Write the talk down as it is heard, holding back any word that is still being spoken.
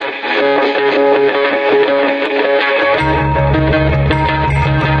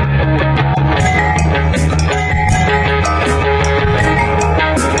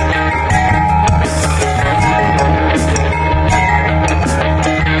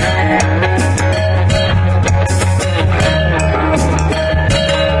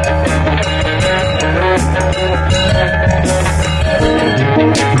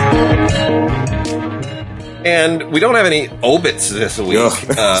we don't have any obits this week,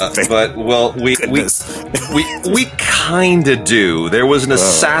 but we kind of do. There was an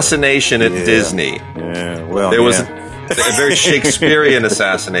assassination at Disney. Yeah, well, there was a very Shakespearean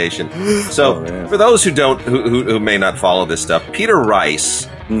assassination. So, for those who may not follow this stuff, Peter Rice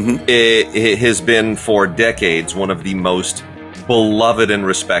has been for decades one of the most beloved and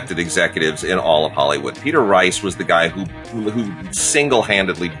respected executives in all of Hollywood. Peter Rice was the guy who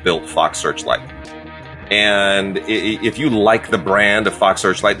single-handedly built Fox Searchlight. And if you like the brand of Fox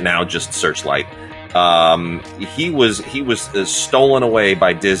Searchlight, now just Searchlight, he was stolen away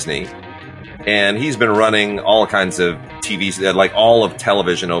by Disney, and he's been running all kinds of TVs, like all of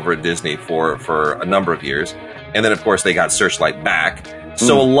television over at Disney for a number of years. And then, of course, they got Searchlight back.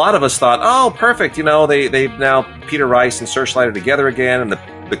 So a lot of us thought, oh, perfect, they've now Peter Rice and Searchlight are together again, and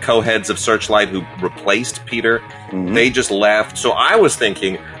the co-heads of Searchlight who replaced Peter, they just left. So I was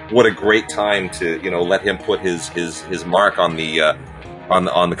thinking, what a great time to let him put his mark on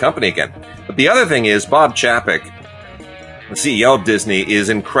the company again. But the other thing is, Bob Chapek, the CEO of Disney, is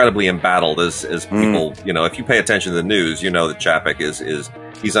incredibly embattled as people. If you pay attention to the news, you know that Chapek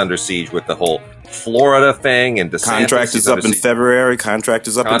he's under siege with the whole Florida thing, and DeSantis. Contract is up in February.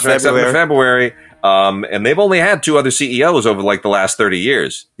 And they've only had two other CEOs over like the last 30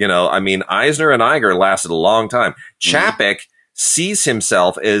 years. Eisner and Iger lasted a long time. Chapek sees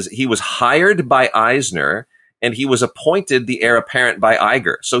himself as he was hired by Eisner and he was appointed the heir apparent by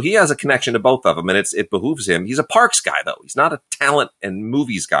Iger. So he has a connection to both of them, and it behooves him. He's a parks guy, though. He's not a talent and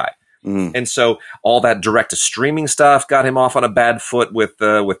movies guy. And so all that direct to streaming stuff got him off on a bad foot with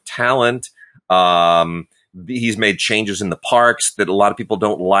talent. He's made changes in the parks that a lot of people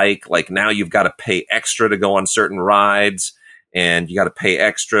don't like. Like now you've got to pay extra to go on certain rides, and you got to pay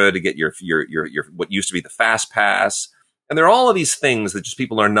extra to get your what used to be the fast pass. And there are all of these things that just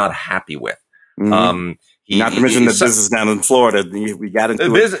people are not happy with. Not to mention the business down in Florida. We got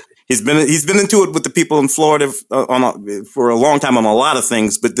into it. He's been into it with the people in Florida for a long time on a lot of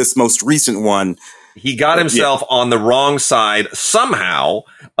things, but this most recent one, he got himself on the wrong side somehow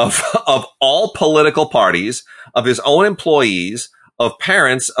of all political parties, of his own employees, of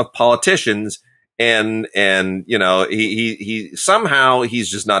parents, of politicians, and he somehow he's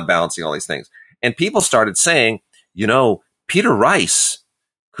just not balancing all these things. And people started saying, Peter Rice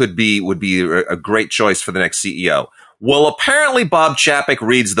would be a great choice for the next CEO. Well, apparently Bob Chapek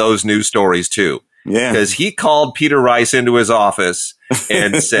reads those news stories too. Yeah. Because he called Peter Rice into his office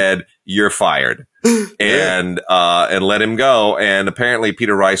and said, "You're fired," and let him go. And apparently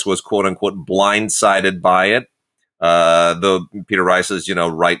Peter Rice was quote unquote blindsided by it. Though Peter Rice's,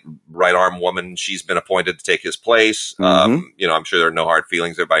 right arm woman, she's been appointed to take his place. I'm sure there are no hard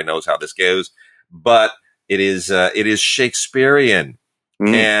feelings. Everybody knows how this goes, but it is Shakespearean.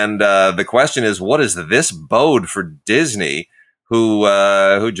 And the question is, what does this bode for Disney,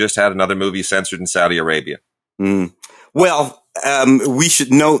 who just had another movie censored in Saudi Arabia? Well, we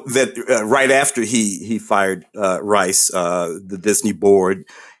should note that right after he fired Rice, the Disney board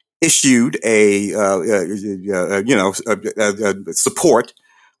issued a support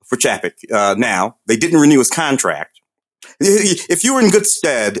for Chapek. Now they didn't renew his contract. If you were in good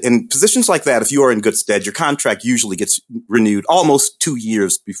stead in positions like that, if you are in good stead, your contract usually gets renewed almost 2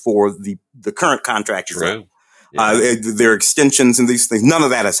 years before the current contract is up. There are extensions and these things. None of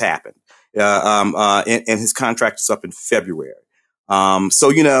that has happened. And his contract is up in February. Look,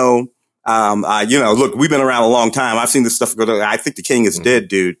 we've been around a long time. I've seen this stuff go down. I think the king is dead,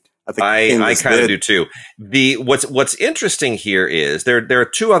 dude. I kind of do too. What's interesting here is there are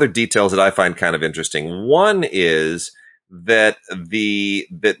two other details that I find kind of interesting. One is that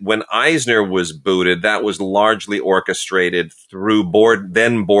when Eisner was booted, that was largely orchestrated through board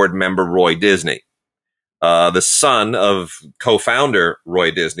member Roy Disney, the son of co-founder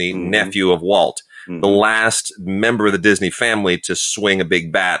Roy Disney, nephew of Walt, the last member of the Disney family to swing a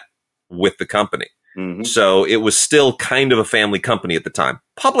big bat with the company. So it was still kind of a family company at the time,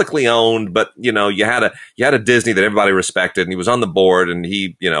 publicly owned, but you had a Disney that everybody respected, and he was on the board, and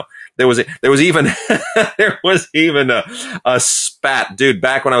he, there was even a spat, dude.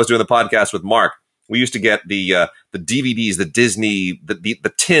 Back when I was doing the podcast with Mark, we used to get the DVDs,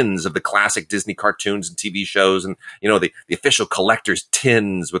 the tins of the classic Disney cartoons and TV shows, and the official collector's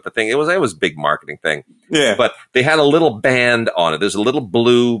tins with the thing. It was a big marketing thing. Yeah. But they had a little band on it. There's a little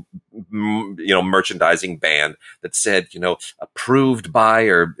blue, merchandising band that said, approved by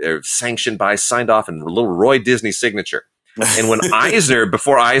or sanctioned by, signed off, and a little Roy Disney signature. And when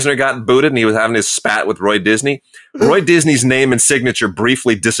before Eisner got booted and he was having his spat with Roy Disney's name and signature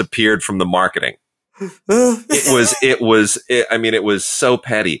briefly disappeared from the marketing. It was so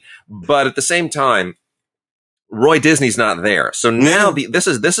petty. But at the same time, Roy Disney's not there. So now this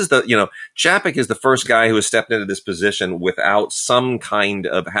is the, you know, Chapek is the first guy who has stepped into this position without some kind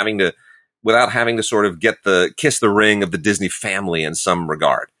of without having to sort of kiss the ring of the Disney family in some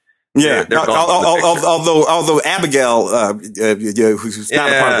regard. Yeah, although Abigail, who's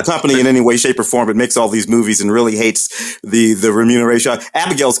not a part of the company in any way, shape, or form, but makes all these movies and really hates the remuneration,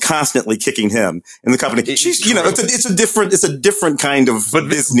 Abigail's constantly kicking him in the company. She's, you know, it's a different kind of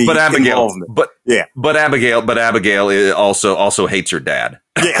Disney involvement. But Abigail also hates her dad.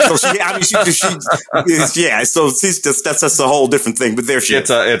 Yeah, so so she's just that's a whole different thing. But there she is.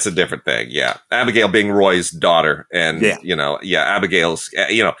 It's a different thing. Yeah, Abigail being Roy's daughter, and Abigail's,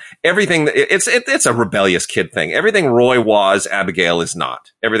 you know, everything. It's a rebellious kid thing. Everything Roy was, Abigail is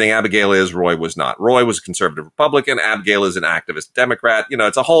not. Everything Abigail is, Roy was not. Roy was a conservative Republican. Abigail is an activist Democrat. You know,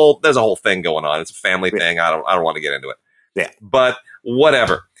 there's a whole thing going on. It's a family thing. I don't want to get into it. Yeah, but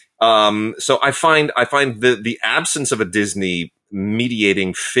whatever. So I find the absence of a Disney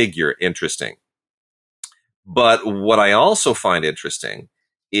mediating figure interesting. But what I also find interesting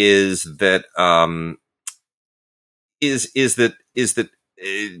is that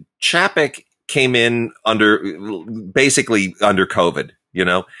Chapek came in basically under COVID, you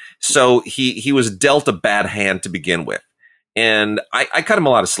know, so he was dealt a bad hand to begin with. And I cut him a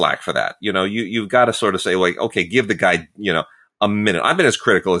lot of slack for that. You know, you've got to sort of say, like, okay, give the guy, you know, a minute. I've been as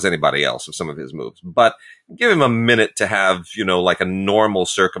critical as anybody else of some of his moves, but give him a minute to have, you know, like a normal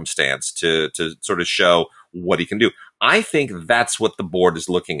circumstance to sort of show what he can do. I think that's what the board is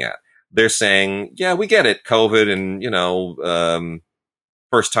looking at. They're saying, yeah, we get it, COVID and, you know,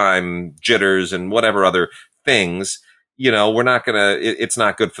 first time jitters and whatever other things. You know, we're not gonna. It's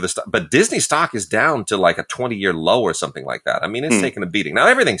not good for the stock. But Disney stock is down to like a 20-year low or something like that. I mean, it's taking a beating. Now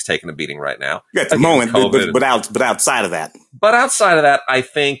everything's taking a beating right now. Yeah, at the moment, but outside of that. But outside of that, I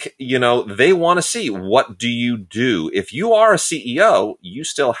think, you know, they want to see, what do you do? If you are a CEO, you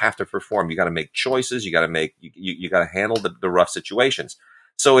still have to perform. You got to make choices. You got to make. You got to handle the rough situations.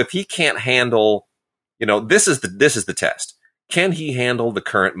 So if he can't handle, you know, this is the test. Can he handle the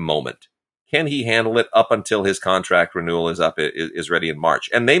current moment? Can he handle it up until his contract renewal is ready in March?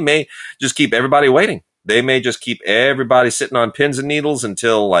 And they may just keep everybody waiting. They may just keep everybody sitting on pins and needles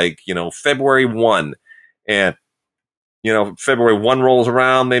until, like, you know, February 1. And, you know, February 1 rolls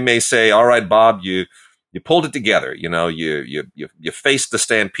around. They may say, all right, Bob, you pulled it together. You know, you faced the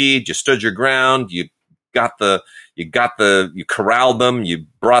stampede. You stood your ground. You corralled them. You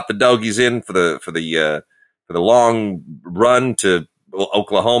brought the doggies in for the long run to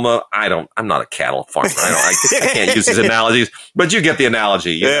Oklahoma. I'm not a cattle farmer. I can't use these analogies, but you get the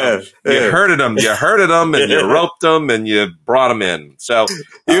analogy. You herded them, and you roped them, and you brought them in. So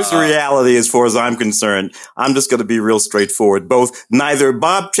here's the reality, as far as I'm concerned. I'm just going to be real straightforward. Neither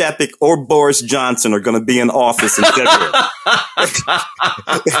Bob Chapek or Boris Johnson are going to be in office in February.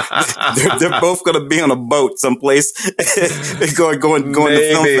 they're both going to be on a boat someplace, going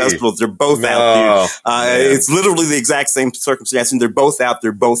to film festivals. They're both out there. It's literally the exact same circumstance, and they're both out.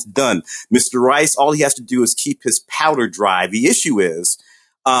 They're both done. Mr. Rice, all he has to do is keep his powder dry. The issue is,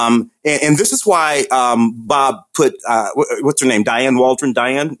 and this is why Bob put what's her name, Diane Waldron,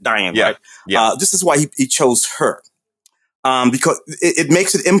 Diane, right? Yeah. This is why he chose her. Because it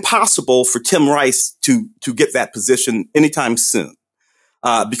makes it impossible for Tim Rice to get that position anytime soon.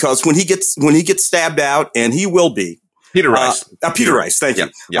 Because when he gets stabbed out, and he will be, Peter Rice. Peter Rice, thank you.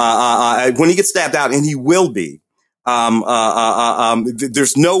 Yep. When he gets stabbed out, and he will be,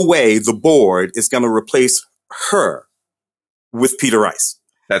 there's no way the board is going to replace her with Peter Rice.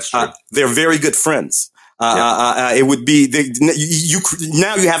 That's true. They're very good friends. It would be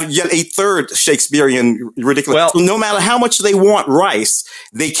now you have yet a third Shakespearean ridiculous. Well, no matter how much they want Rice,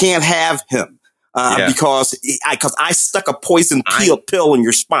 they can't have him because I stuck a poison pill in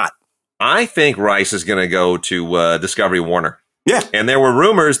your spot. I think Rice is going to go to Discovery Warner. Yeah, and there were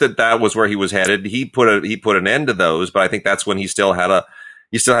rumors that was where he was headed. He put an end to those, but I think that's when he still had a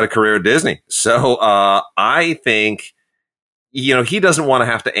career at Disney. So I think, you know, he doesn't want to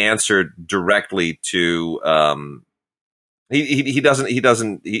have to answer directly to he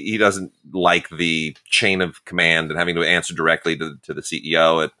doesn't like the chain of command and having to answer directly to the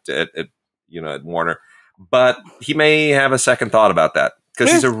CEO at Warner. But he may have a second thought about that,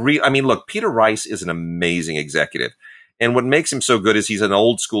 because he's look, Peter Rice is an amazing executive. And what makes him so good is he's an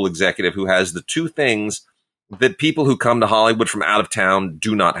old school executive who has the two things that people who come to Hollywood from out of town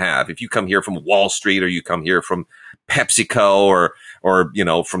do not have. If you come here from Wall Street, or you come here from PepsiCo, or you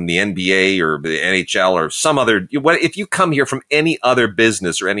know, from the NBA or the NHL or some other, if you come here from any other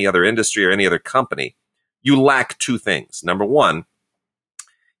business or any other industry or any other company, you lack two things. Number one,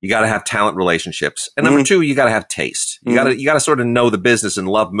 you got to have talent relationships. And number two, you got to have taste. You got to sort of know the business and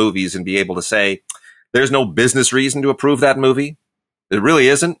love movies and be able to say, there's no business reason to approve that movie. It really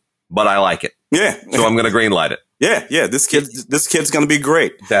isn't, but I like it. Yeah. So I'm going to greenlight it. Yeah. This kid's going to be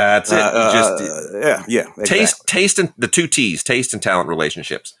great. That's it. Exactly. Taste and the two T's, taste and talent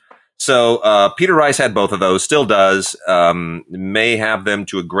relationships. So Peter Rice had both of those, still does, may have them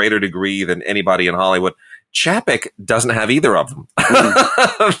to a greater degree than anybody in Hollywood. Chapek doesn't have either of them.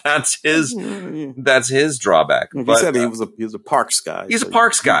 That's his drawback. He but, said he was a Parks guy. He's a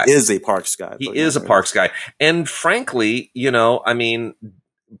Parks guy. He is a Parks guy. He is a Parks guy. And frankly, I mean,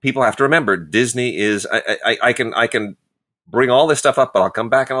 people have to remember Disney is, I can bring all this stuff up, but I'll come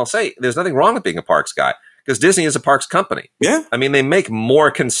back and I'll say there's nothing wrong with being a Parks guy because Disney is a Parks company. Yeah. I mean, they make more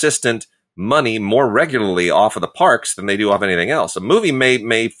consistent money more regularly off of the parks than they do off anything else. A movie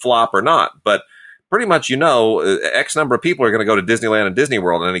may flop or not, but pretty much, X number of people are going to go to Disneyland and Disney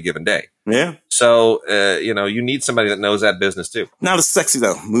World on any given day. Yeah. So, you need somebody that knows that business too. Not as sexy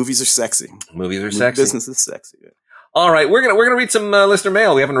though. Movies are sexy. Business is sexy. Yeah. All right, we're gonna read some listener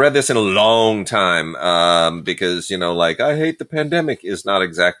mail. We haven't read this in a long time because I hate the pandemic is not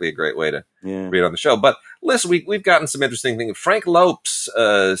exactly a great way to read on the show. But listen, we've gotten some interesting things. Frank Lopes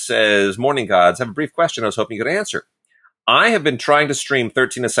says, "Morning gods, have a brief question I was hoping you could answer. I have been trying to stream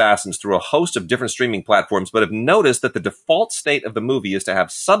 13 Assassins through a host of different streaming platforms, but have noticed that the default state of the movie is to have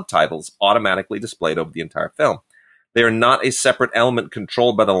subtitles automatically displayed over the entire film. They are not a separate element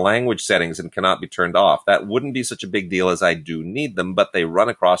controlled by the language settings and cannot be turned off. That wouldn't be such a big deal as I do need them, but they run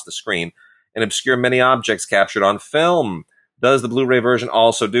across the screen and obscure many objects captured on film. Does the Blu-ray version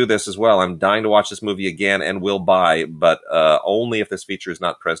also do this as well? I'm dying to watch this movie again and will buy, but only if this feature is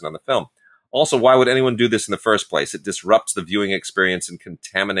not present on the film. Also, why would anyone do this in the first place? It disrupts the viewing experience and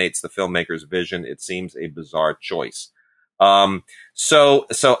contaminates the filmmaker's vision. It seems a bizarre choice." The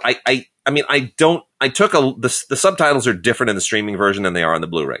subtitles are different in the streaming version than they are on the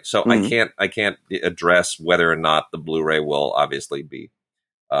Blu-ray. So I can't address whether or not the Blu-ray will obviously be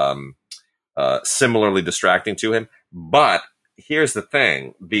similarly distracting to him. But here's the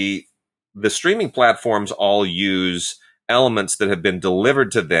thing. The streaming platforms all use elements that have been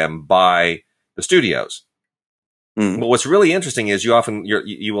delivered to them by the studios. But what's really interesting is you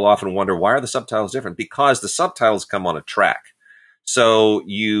will often wonder, why are the subtitles different? Because the subtitles come on a track. So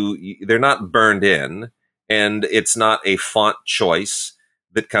they're not burned in, and it's not a font choice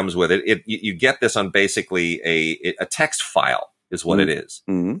that comes with it. You get this on basically a text file is what it is.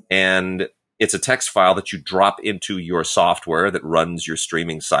 And it's a text file that you drop into your software that runs your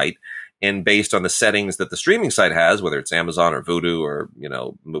streaming site. And based on the settings that the streaming site has, whether it's Amazon or Vudu or,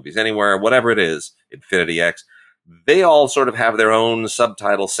 Movies Anywhere, whatever it is, Infinity X, they all sort of have their own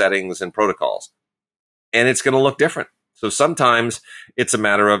subtitle settings and protocols. And it's going to look different. So sometimes it's a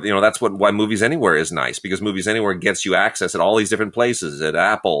matter of, that's why Movies Anywhere is nice, because Movies Anywhere gets you access at all these different places, at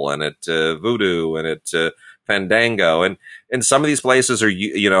Apple and at Vudu and at Fandango. And some of these places are,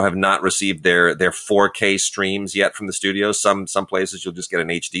 have not received their 4K streams yet from the studios. Some places you'll just get an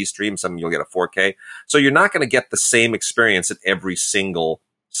HD stream. Some you'll get a 4K. So you're not going to get the same experience at every single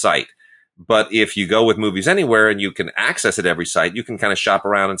site. But if you go with Movies Anywhere and you can access it every site, you can kind of shop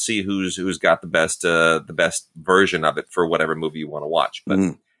around and see who's got the best version of it for whatever movie you want to watch. But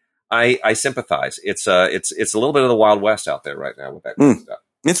I sympathize. It's a little bit of the Wild West out there right now with that kind of stuff.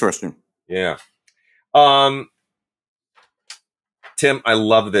 Interesting. Yeah. Tim, I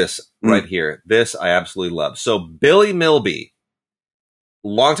love this right here. This I absolutely love. So Billy Milby,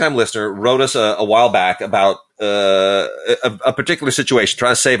 longtime listener, wrote us a while back about a particular situation,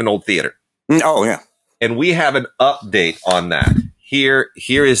 trying to save an old theater. Oh, yeah. And we have an update on that. Here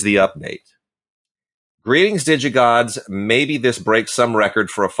is the update. Greetings, DigiGods. Maybe this breaks some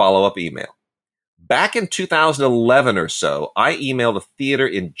record for a follow-up email. Back in 2011 or so, I emailed a theater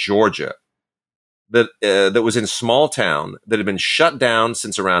in Georgia that was in a small town that had been shut down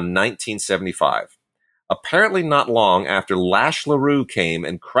since around 1975. Apparently not long after Lash LaRue came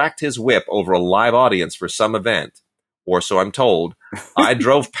and cracked his whip over a live audience for some event, or so I'm told, I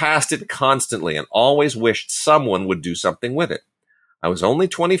drove past it constantly and always wished someone would do something with it. I was only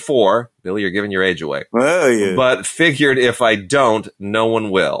 24. Billy, you're giving your age away. Well, yeah. But figured if I don't, no one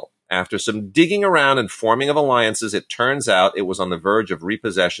will. After some digging around and forming of alliances, it turns out it was on the verge of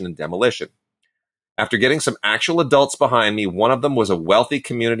repossession and demolition. After getting some actual adults behind me, one of them was a wealthy,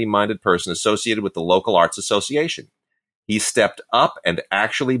 community-minded person associated with the local arts association. He stepped up and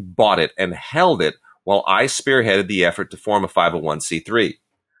actually bought it and held it while I spearheaded the effort to form a 501c3.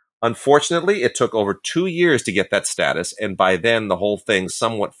 Unfortunately, it took over 2 years to get that status, and by then the whole thing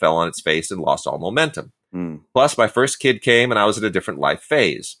somewhat fell on its face and lost all momentum. Mm. Plus, my first kid came and I was in a different life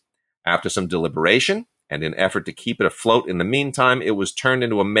phase. After some deliberation and in effort to keep it afloat in the meantime, it was turned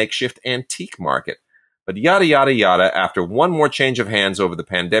into a makeshift antique market. But yada, yada, yada, after one more change of hands over the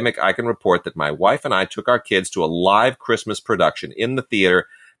pandemic, I can report that my wife and I took our kids to a live Christmas production in the theater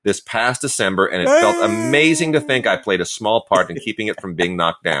this past December, and it felt amazing to think I played a small part in keeping it from being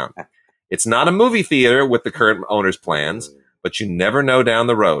knocked down. It's not a movie theater with the current owner's plans, but you never know down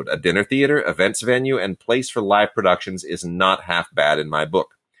the road. A dinner theater, events venue, and place for live productions is not half bad in my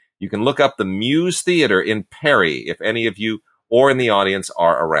book. You can look up the Muse Theater in Perry if any of you or in the audience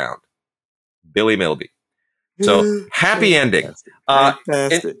are around. Billy Milby. So, happy ending.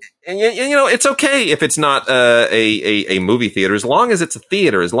 Fantastic. And you know, it's okay if it's not a movie theater, as long as it's a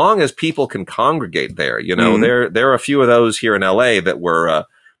theater, as long as people can congregate there. You know, there are a few of those here in LA that were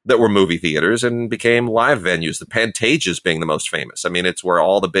movie theaters and became live venues. The Pantages being the most famous. I mean, it's where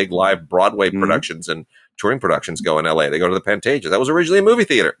all the big live Broadway productions and touring productions go in LA. They go to the Pantages. That was originally a movie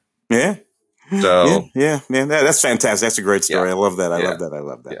theater. Yeah. So yeah, man, that's fantastic. That's a great story. Yeah. I love that. I Yeah. love that. I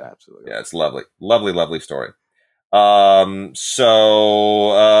love that. Yeah. Absolutely. Yeah, it's lovely. Lovely, lovely story. Yeah,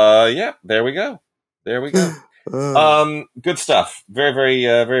 there we go. There we go. Good stuff. Very,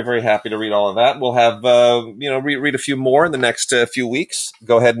 very, very happy to read all of that. We'll have, read a few more in the next few weeks.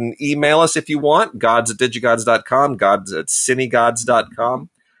 Go ahead and email us if you want. gods@digigods.com, gods@cinegods.com.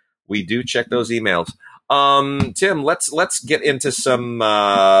 We do check those emails. Tim, let's get into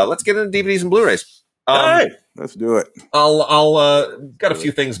DVDs and Blu-rays. All right, let's do it. I'll got a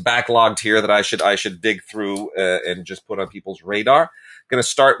few things backlogged here that I should dig through and just put on people's radar. Going to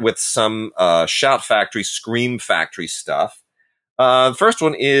start with some Shout Factory, Scream Factory stuff. The first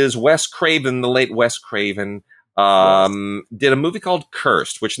one is Wes Craven, the late Wes Craven, did a movie called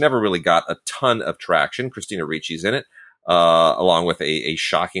Cursed, which never really got a ton of traction. Christina Ricci's in it, along with a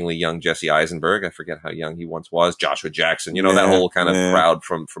shockingly young Jesse Eisenberg. I forget how young he once was. Joshua Jackson, that whole kind of crowd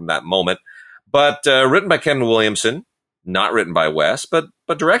from that moment. But written by Ken Williamson, not written by Wes, but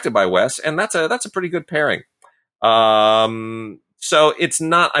directed by Wes, and that's a pretty good pairing. So it's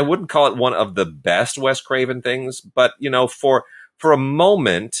not, I wouldn't call it one of the best Wes Craven things, but for a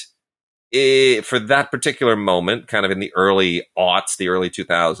moment, for that particular moment, kind of in the early aughts, the early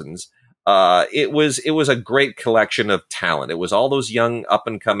 2000s, it was a great collection of talent. It was all those young up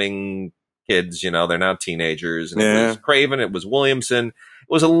and coming kids, they're now teenagers, and it was Craven, it was Williamson.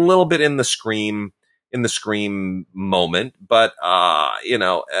 It was a little bit in the Scream moment, but I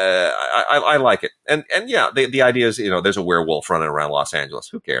like it. And yeah, the idea is, there's a werewolf running around Los Angeles.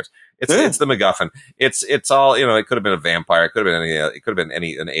 Who cares? It's the MacGuffin. It's all, it could have been a vampire. It could have been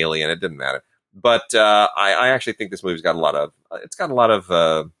an alien. It didn't matter. But I actually think this movie's got a lot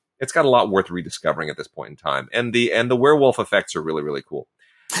worth rediscovering at this point in time. And the werewolf effects are really, really cool.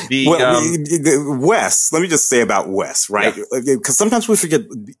 Wes, let me just say about Wes, right? Because sometimes we forget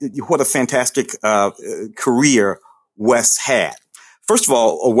what a fantastic career Wes had. First of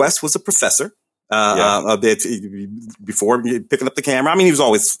all, Wes was a professor before picking up the camera. I mean, he was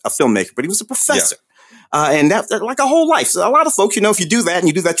always a filmmaker, but he was a professor. And that like a whole life. So a lot of folks, if you do that and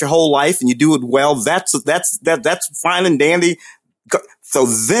you do that your whole life and you do it well, that's fine and dandy. So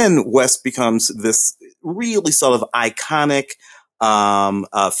then Wes becomes this really sort of iconic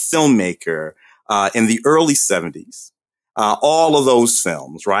filmmaker in the early 70s. All of those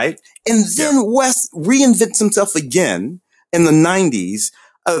films, right? And then Wes reinvents himself again in the 90s.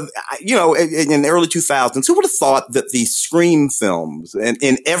 In the early 2000s. Who would have thought that the Scream films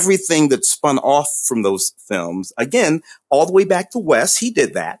and everything that spun off from those films, again, all the way back to Wes, he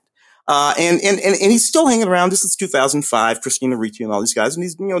did that. And he's still hanging around. This is 2005, Christina Ricci and all these guys. And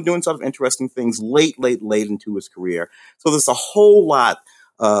he's, doing sort of interesting things late into his career. So there's a whole lot,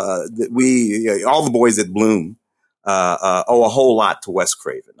 that all the boys at Bloom, owe a whole lot to Wes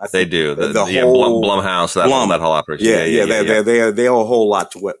Craven. I think they do. The whole Blumhouse, that whole operation. They owe a whole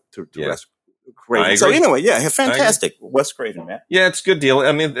lot to Wes Craven. So anyway, fantastic. Wes Craven, man. Yeah, it's a good deal.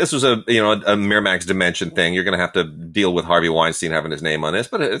 I mean, this was a Miramax Dimension thing. You're going to have to deal with Harvey Weinstein having his name on this,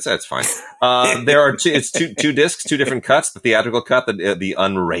 but that's fine. There are two discs, two different cuts: the theatrical cut, the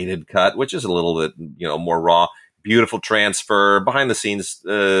unrated cut, which is a little bit more raw. Beautiful transfer, behind the scenes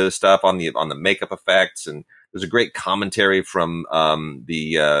stuff on the makeup effects, and there's a great commentary from from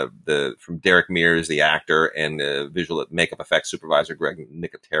Derek Mears, the actor, and visual makeup effects supervisor Greg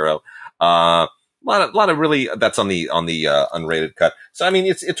Nicotero. A lot of really, that's on the unrated cut. So I mean,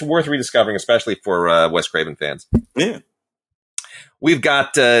 it's worth rediscovering, especially for Wes Craven fans. Yeah. We've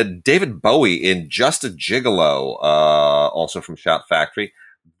got David Bowie in Just a Gigolo, also from Shout Factory.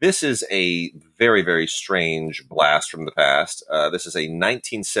 This is a very, very strange blast from the past. This is a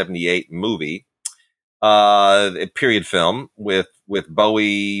 1978 movie. a period film with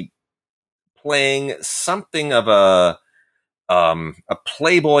Bowie playing something of a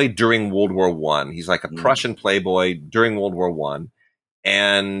playboy during World War One. He's like a Prussian playboy during World War One.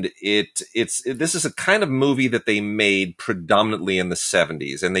 And this is a kind of movie that they made predominantly in the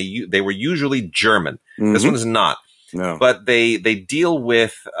 70s, and they were usually German. This one's not. No. But they deal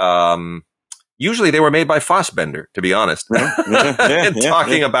with usually they were made by Fassbender, to be honest.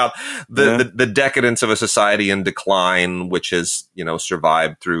 Talking about the decadence of a society in decline, which has,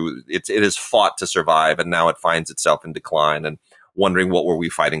 survived through it has fought to survive, and now it finds itself in decline, and wondering what were we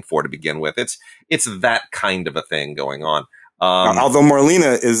fighting for to begin with. It's that kind of a thing going on. Although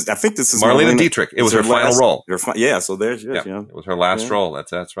Marlena I think this is Marlena Dietrich. It was her final role. So there's yours. Yeah. It was her last role.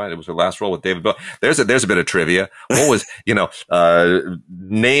 That's right. It was her last role with David Bowie. There's a bit of trivia. What was,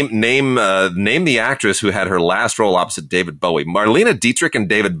 name the actress who had her last role opposite David Bowie. Marlena Dietrich and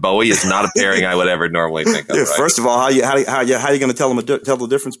David Bowie is not a pairing I would ever normally think of. Right? First of all, how you going to tell the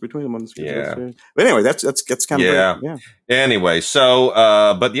difference between them on the screen? Yeah. But anyway, that's kind of yeah. Anyway, so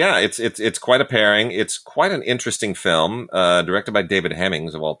but yeah, it's quite a pairing. It's quite an interesting film. Directed by David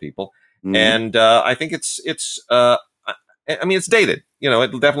Hemmings, of all people. And I think it's dated.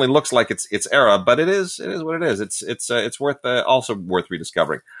 It definitely looks like it's era, but it is what it is. It's worth also worth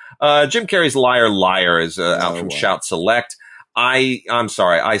rediscovering. Jim Carrey's Liar Liar is out from Shout Select. I'm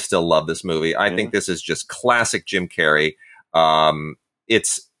sorry, I still love this movie. I think this is just classic Jim Carrey.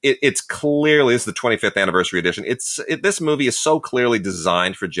 It's clearly, this is the 25th anniversary edition. This movie is so clearly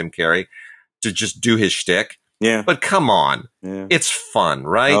designed for Jim Carrey to just do his shtick. Yeah. But come on. Yeah. It's fun,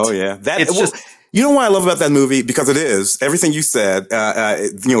 right? Oh, yeah. You know what I love about that movie? Because it is everything you said,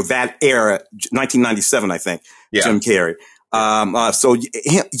 that era, 1997, I think, Jim Carrey.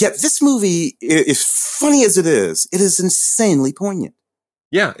 This movie, as funny as it is insanely poignant.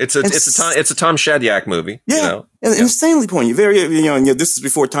 Yeah, it's a Tom Shadyac movie. Yeah, insanely poignant. Very, this is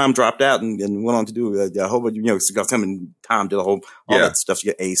before Tom dropped out and went on to do a whole bunch. Him and Tom did all that stuff.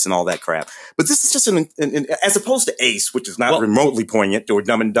 You get Ace and all that crap. But this is just as opposed to Ace, which is not remotely poignant, or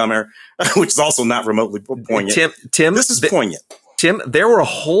Dumb and Dumber, which is also not remotely poignant. Tim, this is poignant. Tim, there were a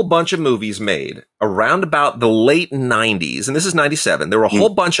whole bunch of movies made around about the late 90s, and this is 97. There were a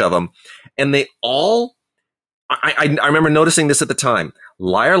whole bunch of them, and they all. I remember noticing this at the time.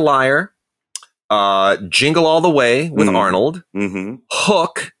 Liar Liar, Jingle All the Way with Arnold,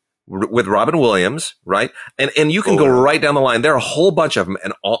 Hook with Robin Williams, right? And you can go right down the line. There are a whole bunch of them,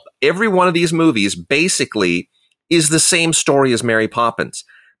 and every one of these movies basically is the same story as Mary Poppins.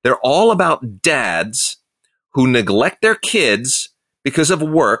 They're all about dads who neglect their kids because of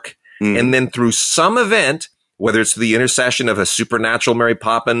work, and then through some event, whether it's the intercession of a supernatural Mary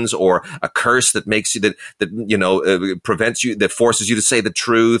Poppins or a curse that makes you prevents you, that forces you to say the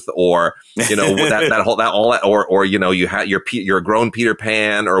truth, or you're a grown Peter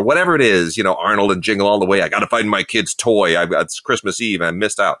Pan, or whatever it is, Arnold and Jingle All the Way. I got to find my kid's toy. It's Christmas Eve and I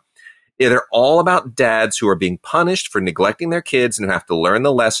missed out. Yeah, they're all about dads who are being punished for neglecting their kids and who have to learn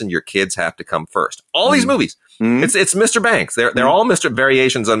the lesson. Your kids have to come first. All these movies, it's Mr. Banks. They're all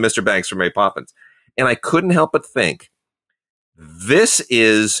variations on Mr. Banks from Mary Poppins. And I couldn't help but think, this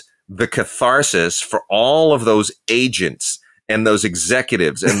is the catharsis for all of those agents and those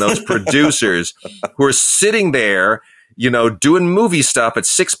executives and those producers who are sitting there, doing movie stuff at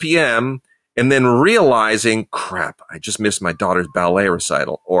 6 p.m. and then realizing, crap, I just missed my daughter's ballet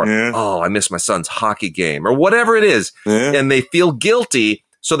recital, or, I missed my son's hockey game, or whatever it is. Yeah. And they feel guilty.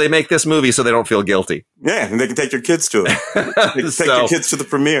 So they make this movie so they don't feel guilty. Yeah. And they can take your kids to it. They can take your kids to the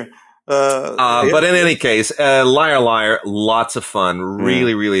premiere. But in any case, Liar Liar, lots of fun.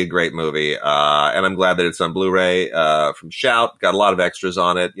 Really, really a great movie. And I'm glad that it's on Blu-ray, from Shout. Got a lot of extras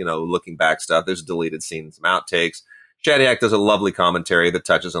on it, looking back stuff. There's a deleted scene, some outtakes. Shadyac does a lovely commentary that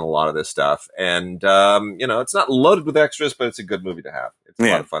touches on a lot of this stuff. And, it's not loaded with extras, but it's a good movie to have. It's a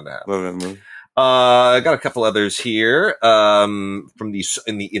lot of fun to have. Love that movie. I got a couple others here, from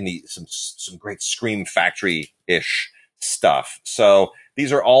some great Scream Factory-ish stuff. So,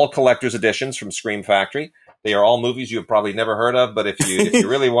 these are all collector's editions from Scream Factory. They are all movies you have probably never heard of, but if you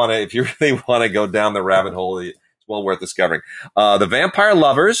really want to go down the rabbit hole, it's well worth discovering. The Vampire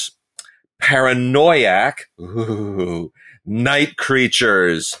Lovers, Paranoiac, Night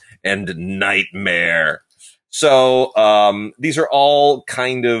Creatures, and Nightmare. So these are all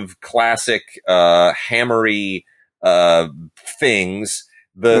kind of classic hammery things.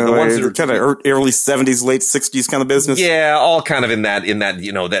 The ones that are kind of early 70s, late 60s kind of business. Yeah, all kind of in that,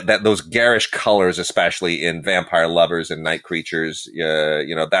 that those garish colors, especially in Vampire Lovers and Night Creatures.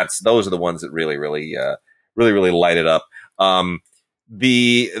 Those are the ones that really light it up.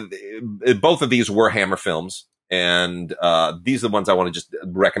 both of these were Hammer films, and these are the ones I want to just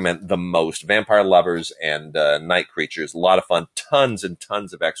recommend the most: Vampire Lovers and Night Creatures. A lot of fun, tons and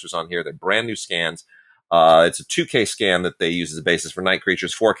tons of extras on here. They're brand new scans. It's a 2K scan that they use as a basis for Night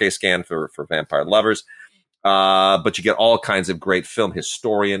Creatures, 4K scan for Vampire Lovers. But you get all kinds of great film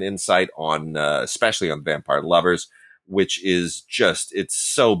historian insight on, especially on Vampire Lovers, which is just, it's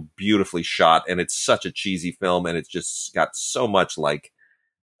so beautifully shot, and it's such a cheesy film, and it's just got so much like,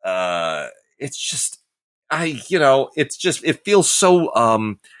 it's just, it feels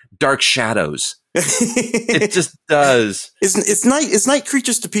so, Dark Shadows. It just does. Is Night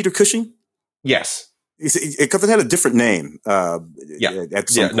Creatures to Peter Cushing? Yes. Because it had a different name. At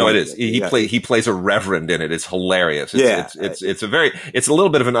some point. No, it is. He plays a reverend in it. It's hilarious. It's a little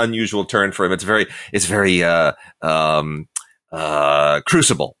bit of an unusual turn for him. It's very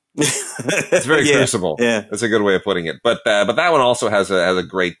Crucible. It's very Crucible. Yeah, that's a good way of putting it. But that one also has a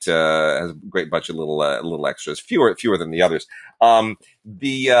great bunch of little extras. Fewer than the others. And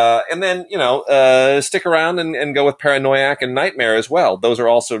then stick around and go with Paranoiac and Nightmare as well. Those are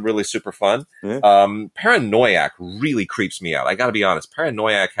also really super fun. Yeah. Paranoiac really creeps me out. I got to be honest.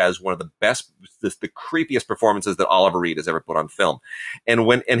 Paranoiac has one of the best, the creepiest performances that Oliver Reed has ever put on film.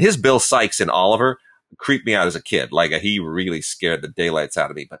 And his Bill Sykes in Oliver creeped me out as a kid. Like, he really scared the daylights out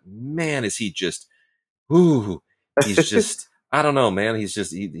of me. But man, is he just, he's just, I don't know, man. He's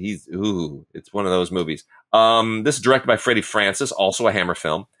it's one of those movies. This is directed by Freddie Francis, also a Hammer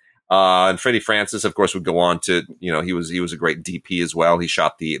film. And Freddie Francis, of course, would go on to, he was a great DP as well. He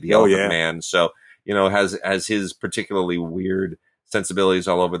shot the Elephant Man. So, has his particularly weird sensibilities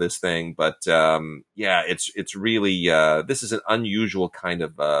all over this thing. But, it's really, this is an unusual kind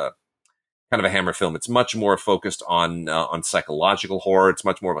of a Hammer film. It's much more focused on psychological horror. It's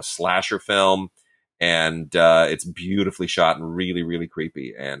much more of a slasher film, and it's beautifully shot and really, really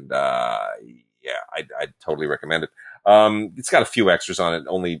creepy. And I'd totally recommend it. It's got a few extras on it.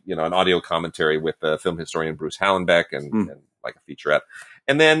 Only an audio commentary with film historian Bruce Hallenbeck and like a featurette,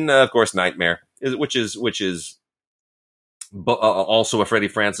 and then of course Nightmare, which is also a Freddie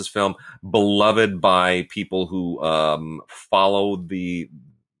Francis film, beloved by people who follow the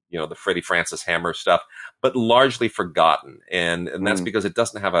Freddie Francis Hammer stuff, but largely forgotten. And that's because it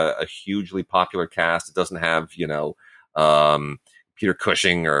doesn't have a hugely popular cast. It doesn't have, Peter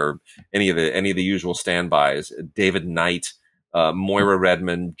Cushing or any of the usual standbys. David Knight, Moira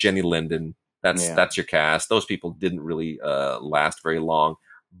Redmond, Jenny Linden. That's your cast. Those people didn't really last very long,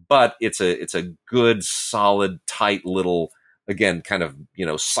 but it's a good, solid, tight little, again, kind of,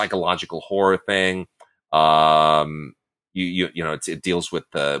 psychological horror thing. It deals with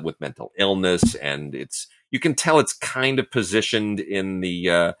mental illness, and you can tell it's kind of positioned in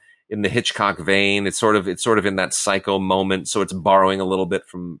the Hitchcock vein. It's sort of in that Psycho moment, so it's borrowing a little bit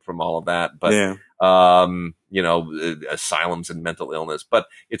from all of that. But asylums and mental illness. But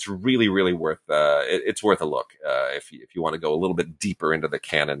it's really, really worth it's worth a look if you want to go a little bit deeper into the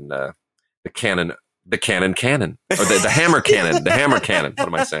canon, or the Hammer canon. The Hammer canon. What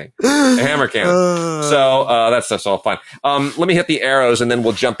am I saying? The Hammer canon. So that's all fine. Let me hit the arrows, and then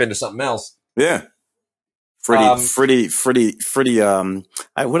we'll jump into something else. Yeah. Freddie. I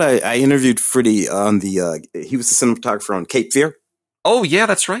interviewed Freddie on he was the cinematographer on Cape Fear. Oh yeah,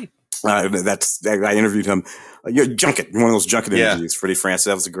 that's right. I interviewed him. Junket, one of those Junket interviews. Freddie Francis.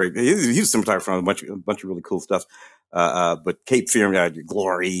 That was a great. He was a cinematographer on a bunch of really cool stuff. But Cape Fear,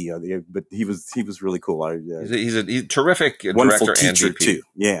 Glory. But he was really cool. He's a terrific wonderful director teacher and DP. too.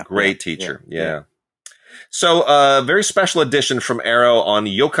 Yeah, great teacher. Yeah. So, very special edition from Arrow on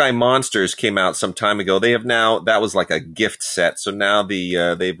Yokai Monsters came out some time ago. They have now, that was like a gift set. So now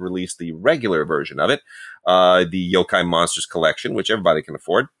they've released the regular version of it, the Yokai Monsters collection, which everybody can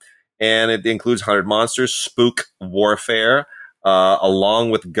afford. And it includes 100 Monsters, Spook Warfare,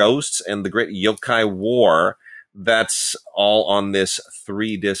 along with Ghosts and the Great Yokai War. That's all on this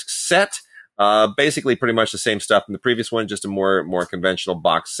 3-disc set. Basically pretty much the same stuff in the previous one, just a more conventional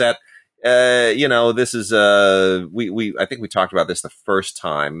box set. This is I think we talked about this the first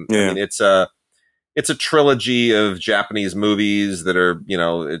time. Yeah. I mean, it's a trilogy of Japanese movies that are,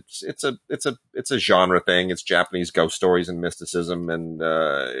 it's a genre thing. It's Japanese ghost stories and mysticism, and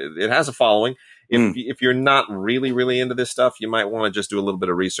it has a following. If you're not really, really into this stuff, you might want to just do a little bit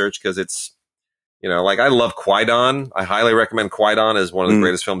of research, because it's, like, I love Kwaidan. I highly recommend Kwaidan as one of the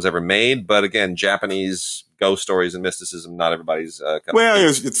greatest films ever made. But again, Japanese ghost stories and mysticism, not everybody's.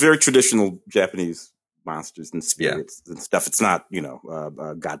 It's very traditional Japanese monsters and spirits and stuff. It's not,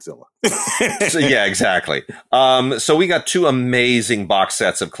 Godzilla. So, yeah, exactly. So we got 2 amazing box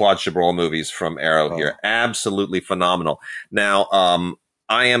sets of Claude Chabrol movies from Arrow here. Absolutely phenomenal. Now,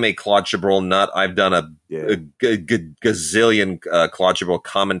 I am a Claude Chabrol nut. I've done a gazillion Claude Chabrol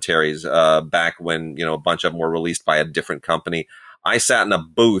commentaries back when, a bunch of them were released by a different company. I sat in a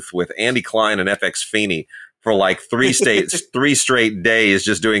booth with Andy Klein and FX Feeney for like 3 straight days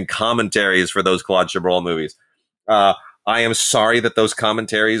just doing commentaries for those Claude Chabrol movies. I am sorry that those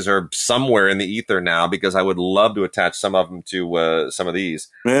commentaries are somewhere in the ether now, because I would love to attach some of them to some of these.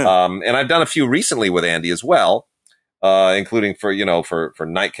 Yeah. And I've done a few recently with Andy as well, including for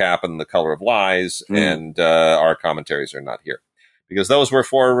Nightcap and The Color of Lies, and our commentaries are not here because those were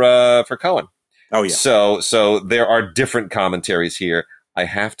for Cohen. Oh yeah. So there are different commentaries here. I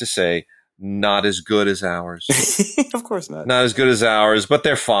have to say, not as good as ours. Of course not. Not as good as ours, but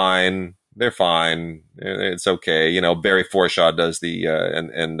they're fine. They're fine. It's okay. Barry Forshaw does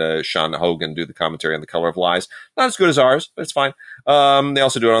and Sean Hogan do the commentary on The Color of Lies. Not as good as ours, but it's fine. They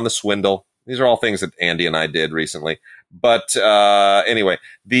also do it on The Swindle. These are all things that Andy and I did recently. But anyway,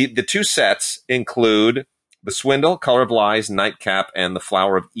 the 2 sets include The Swindle, Color of Lies, Nightcap, and The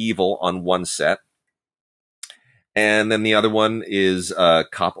Flower of Evil on one set. And then the other one is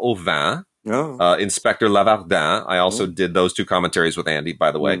Cop au Vin. Inspector Lavardin. I also did those 2 commentaries with Andy,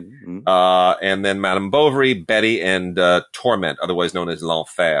 by the way. And then Madame Bovary, Betty, and Torment, otherwise known as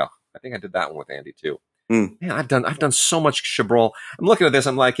L'Enfer. I think I did that one with Andy too. Man, I've done so much Chabrol. I'm looking at this.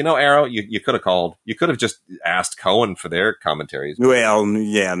 I'm like, Arrow, you could have called. You could have just asked Cohen for their commentaries. Well,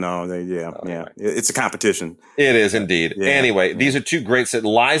 yeah, no, yeah. It's a competition. It is indeed. Yeah, anyway, these are 2 great sets.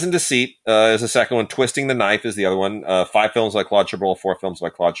 Lies and Deceit is the second one. Twisting the Knife is the other one. 5 films by Claude Chabrol, 4 films by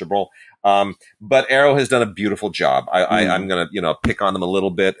Claude Chabrol. But Arrow has done a beautiful job. I'm going to, pick on them a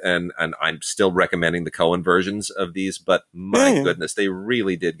little bit, and I'm still recommending the Cohen versions of these, but my goodness, they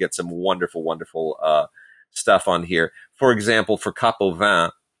really did get some wonderful, wonderful, stuff on here. For example, for Cop au Vin,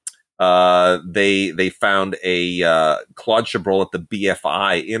 they found a Claude Chabrol at the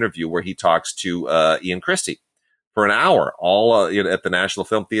BFI interview where he talks to Ian Christie for an hour, all at the National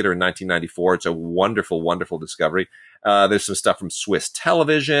Film Theater in 1994. It's a wonderful, wonderful discovery. There's some stuff from Swiss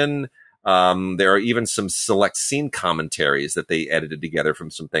Television. There are even some select scene commentaries that they edited together from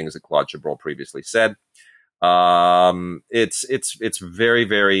some things that Claude Chabrol previously said. It's very,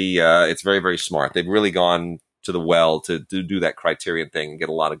 very, it's very, very smart. They've really gone to the well to do that Criterion thing and get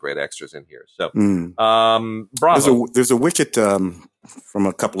a lot of great extras in here. So, bravo. There's a wicket, from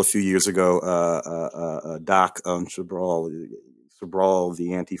a couple of few years ago, doc on Chabrol,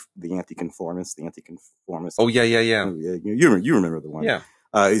 the anti-conformist. Oh yeah. You remember the one. Yeah.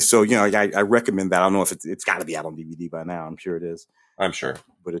 So, I recommend that. I don't know if it's got to be out on DVD by now. I'm sure it is. I'm sure.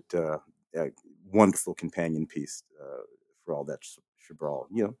 But wonderful companion piece for all that Chabrol.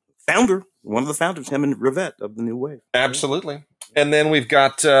 Founder, one of the founders, him and Rivette of the New Wave. Absolutely. And then we've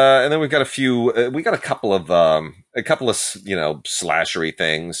got a few. We got a couple of slashery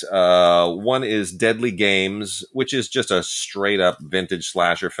things. One is Deadly Games, which is just a straight up vintage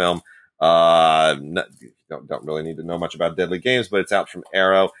slasher film. Don't really need to know much about Deadly Games, but it's out from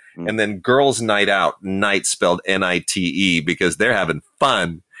Arrow. And then Girls Night Out, night spelled Nite, because they're having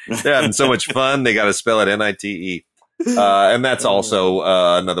fun. They're having so much fun. They got to spell it Nite. And that's also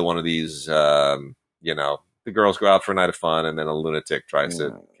another one of these, the girls go out for a night of fun and then a lunatic tries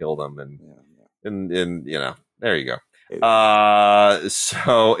to kill them. And there you go.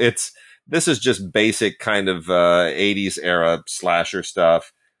 So this is just basic kind of 80s era slasher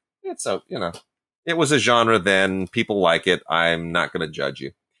stuff. It was a genre then. People like it. I'm not going to judge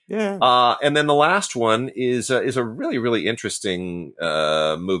you. Yeah. And then the last one is a really, really interesting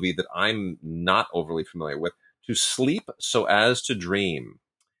movie that I'm not overly familiar with. To Sleep So As to Dream.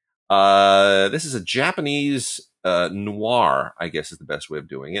 This is a Japanese noir, I guess is the best way of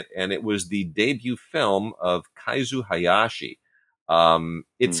doing it. And it was the debut film of Kaizu Hayashi.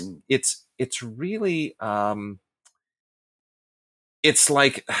 It's really, it's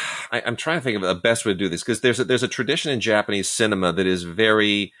like, I'm trying to think of the best way to do this, because there's a tradition in Japanese cinema that is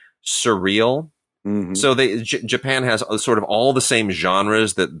very surreal. Mm-hmm. So Japan has sort of all the same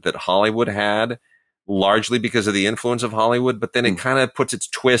genres that Hollywood had, largely because of the influence of Hollywood, but then it kind of puts its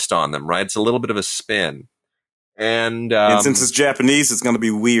twist on them, right? It's a little bit of a spin. And since it's Japanese, it's going to be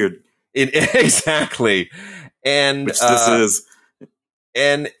weird. Exactly. And which this is.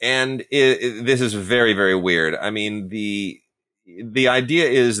 And this is very, very weird. I mean, the idea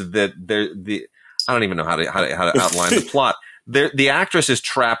is that I don't even know how to outline the plot. The actress is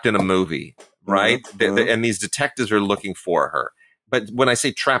trapped in a movie, right? And these detectives are looking for her. but when I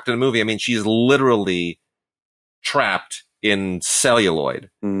say trapped in a movie, I mean she's literally trapped in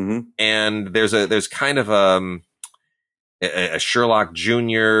celluloid. Mm-hmm. And there's kind of a Sherlock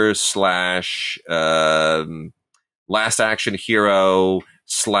Jr. / Last Action Hero /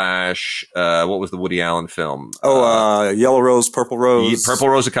 what was the Woody Allen film? Yellow Rose, Purple Rose. Purple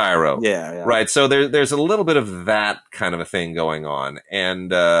Rose of Cairo. Yeah, yeah. Right. So there's a little bit of that kind of a thing going on.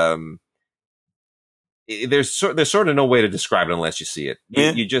 And there's sort of no way to describe it unless you see it.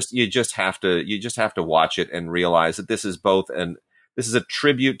 You just have to watch it and realize that this is this is a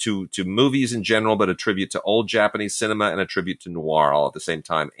tribute to movies in general, but a tribute to old Japanese cinema and a tribute to noir all at the same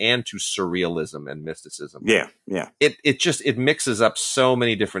time, and to surrealism and mysticism. Yeah, yeah. It mixes up so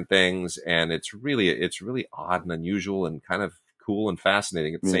many different things, and it's really odd and unusual and kind of cool and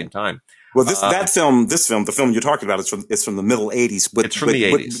fascinating at the same time. Well, the film you're talking about is from the middle '80s, but it's from the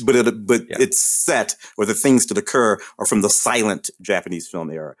 '80s. But it's set, or the things that occur are from the silent Japanese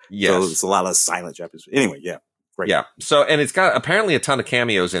film era. Yes. So it's a lot of silent Japanese. Anyway, yeah. Great. Yeah. So, and it's got apparently a ton of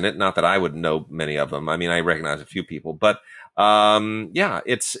cameos in it. Not that I would know many of them. I mean, I recognize a few people, but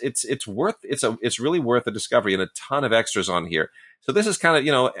it's really worth a discovery, and a ton of extras on here. So this is kind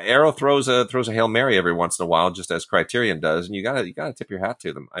of, Arrow throws a Hail Mary every once in a while, just as Criterion does, and you gotta tip your hat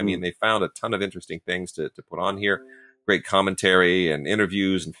to them. I mean, they found a ton of interesting things to put on here. Great commentary and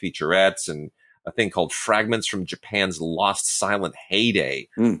interviews and featurettes, and a thing called Fragments from Japan's Lost Silent Heyday,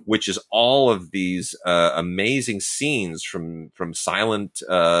 which is all of these amazing scenes from silent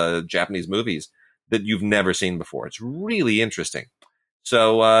Japanese movies that you've never seen before. It's really interesting.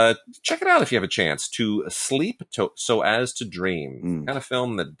 So check it out if you have a chance. To Sleep So As to Dream. Kind of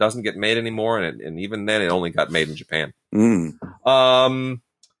film that doesn't get made anymore, and even then it only got made in Japan.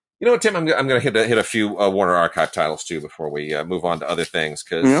 You know what, Tim? I'm going to hit a few Warner Archive titles too before we move on to other things,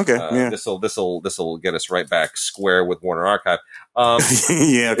 because this will get us right back square with Warner Archive.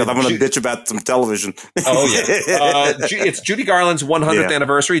 Yeah, because I'm going to bitch about some television. Oh yeah, it's Judy Garland's 100th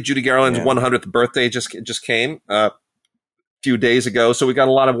anniversary. Judy Garland's 100th birthday just came a few days ago, so we got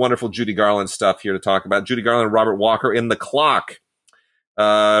a lot of wonderful Judy Garland stuff here to talk about. Judy Garland and Robert Walker in The Clock,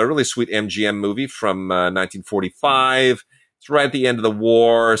 a really sweet MGM movie from 1945. It's right at the end of the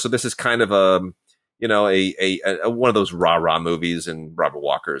war, so this is kind of a one of those rah-rah movies. And Robert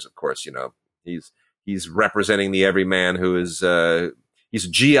Walker is, of course, he's representing the everyman who is he's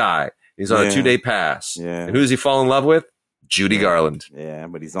a GI. He's on a 2-day pass. Yeah. And who does he fall in love with? Judy Garland. Yeah,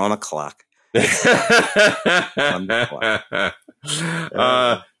 but he's on a clock. It's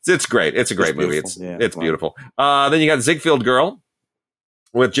great. It's a great movie. It's beautiful. Then you got Ziegfeld Girl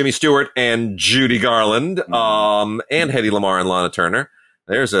with Jimmy Stewart and Judy Garland, and Hedy Lamarr and Lana Turner.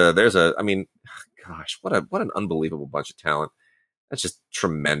 I mean, gosh, what an unbelievable bunch of talent. That's just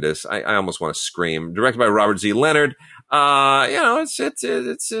tremendous. I almost want to scream. Directed by Robert Z. Leonard. It's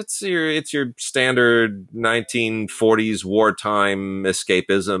your standard 1940s wartime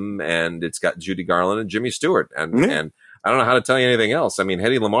escapism, and it's got Judy Garland and Jimmy Stewart, and I don't know how to tell you anything else. I mean,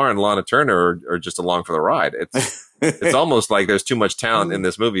 Hedy Lamarr and Lana Turner are just along for the ride. It's almost like there's too much talent in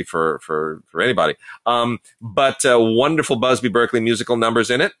this movie for anybody. But wonderful Busby Berkeley musical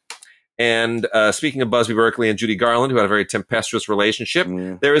numbers in it. And speaking of Busby Berkeley and Judy Garland, who had a very tempestuous relationship,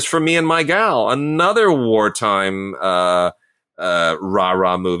 there is For Me and My Gal, another wartime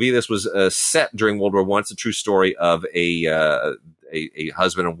rah-rah movie. This was set during World War I. It's a true story of a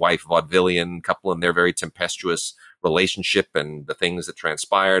husband and wife vaudevillian couple and their very tempestuous relationship and the things that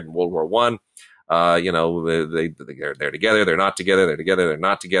transpired in World War I. They're together, they're not together, they're together, they're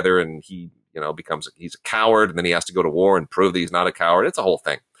not together, and he, he's a coward, and then he has to go to war and prove that he's not a coward. It's a whole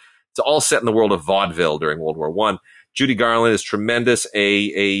thing. It's all set in the world of vaudeville during World War I. Judy Garland is tremendous.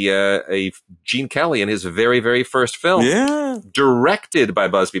 A Gene Kelly in his very, very first film, directed by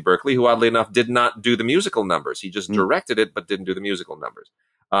Busby Berkeley, who oddly enough did not do the musical numbers. He just directed it, but didn't do the musical numbers.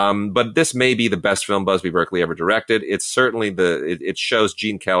 But this may be the best film Busby Berkeley ever directed. It's certainly it shows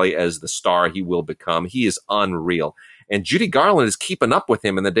Gene Kelly as the star he will become. He is unreal. And Judy Garland is keeping up with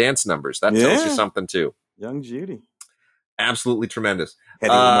him in the dance numbers. That tells you something too. Young Judy. Absolutely tremendous. Hedy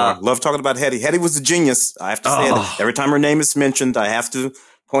Lamarr. Love talking about Hedy. Hedy was a genius. I have to say that. Every time her name is mentioned, I have to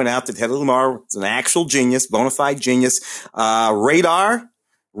point out that Hedy Lamarr is an actual genius, bona fide genius. Radar,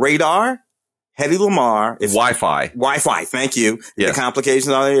 Hedy Lamarr. Wi-Fi. Thank you. Yes. The complications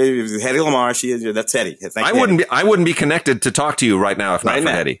are Hedy Lamarr. That's Hedy. I wouldn't be connected to talk to you right now if not for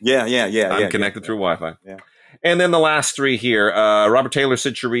Hedy. Yeah. I'm connected through Wi-Fi. Yeah. And then the last three here, Robert Taylor,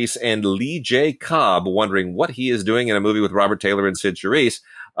 Sid Charisse, and Lee J. Cobb, wondering what he is doing in a movie with Robert Taylor and Sid Charisse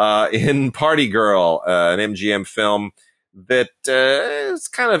in Party Girl, an MGM film that is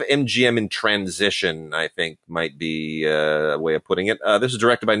kind of MGM in transition, I think might be a way of putting it. This is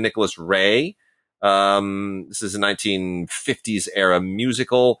directed by Nicholas Ray. This is a 1950s era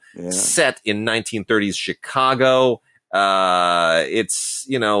musical set in 1930s Chicago. It's,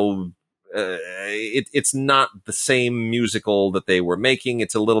 it's not the same musical that they were making.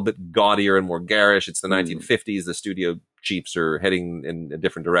 It's a little bit gaudier and more garish. It's the 1950s. The studio chiefs are heading in a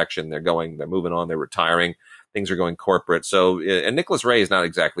different direction. They're moving on. They're retiring. Things are going corporate. So, and Nicholas Ray is not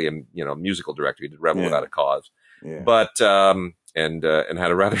exactly a musical director. He did Rebel Without a Cause, but and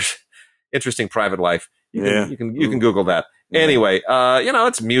had a rather interesting private life. You can Google that. Anyway,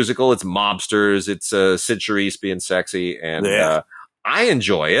 it's musical. It's mobsters. It's Sid Charisse being sexy, and I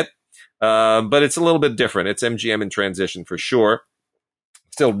enjoy it. But it's a little bit different. It's MGM in transition for sure.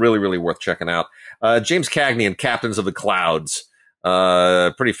 Still really, really worth checking out. James Cagney and Captains of the Clouds.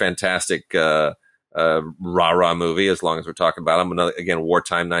 Pretty fantastic rah-rah movie, as long as we're talking about him. Again,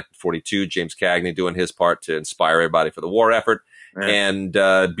 wartime 1942. James Cagney doing his part to inspire everybody for the war effort. Right. And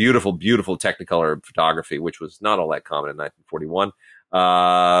beautiful, beautiful Technicolor photography, which was not all that common in 1941.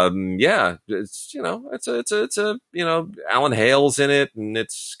 It's Alan Hale's in it, and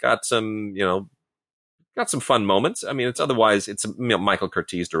it's got some fun moments. I mean, it's Michael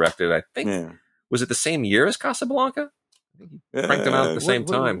Curtiz directed. I think was it the same year as Casablanca? I think he cranked them out at the same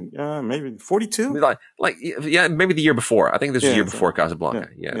time. Maybe 42. Maybe the year before. I think this was the year before Casablanca.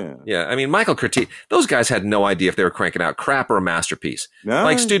 Yeah. I mean, Michael Curtiz. Those guys had no idea if they were cranking out crap or a masterpiece. No.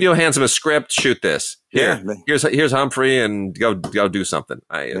 Like studio hands them a script, shoot this. Here's Humphrey, and go do something.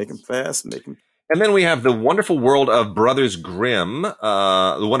 Make them fast. And then we have The Wonderful World of Brothers Grimm,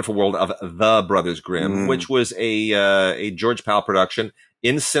 The Wonderful World of the Brothers Grimm, which was a George Powell production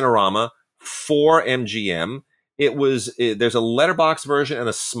in Cinerama for MGM. There's a letterbox version and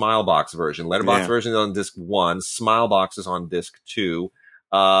a Smilebox version. Letterbox version is on disc 1. Smilebox is on disc 2.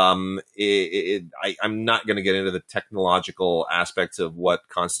 I'm not going to get into the technological aspects of what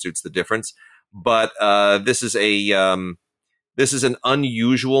constitutes the difference, but this is an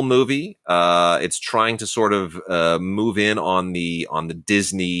unusual movie. It's trying to sort of move in on the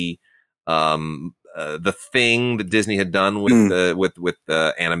Disney the thing that Disney had done with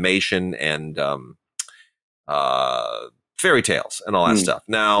animation and fairy tales and all that stuff.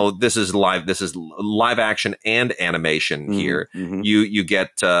 Now this is live action and animation here. You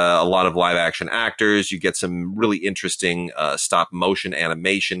get a lot of live action actors. You get some really interesting stop motion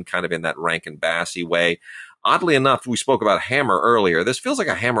animation, kind of in that Rankin Bass-y way. Oddly enough, we spoke about Hammer earlier. This feels like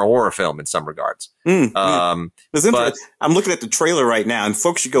a Hammer horror film in some regards. But I'm looking at the trailer right now, and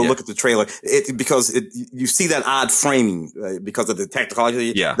folks should go look at the trailer because you see that odd framing because of the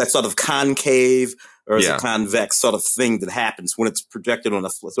technology. That sort of concave or a convex sort of thing that happens when it's projected on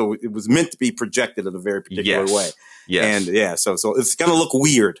so it was meant to be projected in a very particular way. And so it's going to look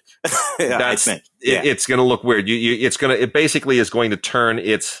weird. I think it's going to look weird. It basically is going to turn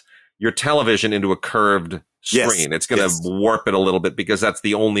your television into a curved screen. It's going to warp it a little bit because that's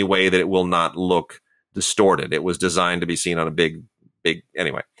the only way that it will not look distorted. It was designed to be seen on a big,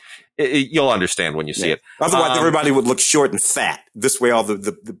 anyway. You'll understand when you see it. Otherwise, everybody would look short and fat. This way, all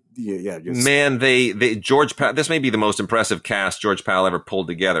man, George Powell, this may be the most impressive cast George Powell ever pulled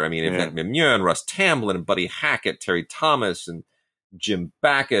together. I mean, Yvette Mimieux, Russ Tamblyn, and Buddy Hackett, Terry Thomas, and Jim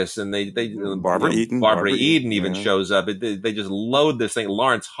Backus, and Barbara Eden even shows up. They just load this thing.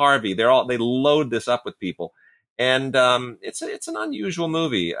 Lawrence Harvey, they load this up with people. And it's an unusual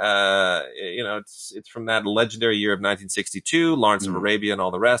movie. It's from that legendary year of 1962, Lawrence of Arabia and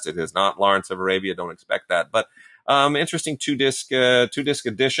all the rest. It is not Lawrence of Arabia. Don't expect that. But interesting two disc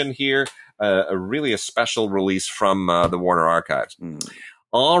edition here. Really a special release from the Warner Archives.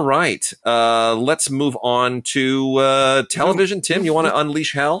 All right. Let's move on to television. Tim, you want to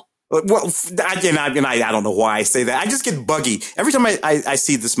unleash hell? Well, I don't know why I say that. I just get buggy every time I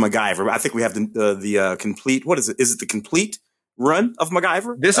see this MacGyver. I think we have the complete. What is it? Is it the complete run of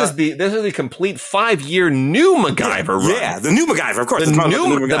MacGyver? This is the complete 5-year new MacGyver run. Yeah, the new MacGyver, of course. The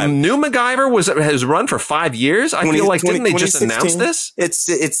new MacGyver has run for 5 years. I feel like didn't they just announce this? It's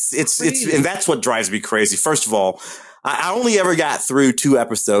and that's what drives me crazy. First of all, I only ever got through 2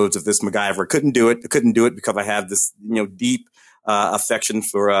 episodes of this MacGyver. Couldn't do it because I have this deep affection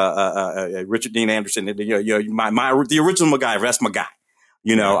for Richard Dean Anderson. The original MacGyver. That's my guy.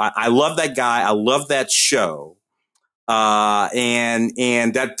 I love that guy. I love that show. And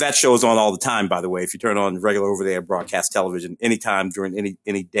that show is on all the time, by the way. If you turn on regular over there broadcast television, anytime during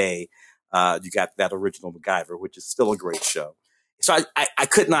any day, you got that original MacGyver, which is still a great show. So I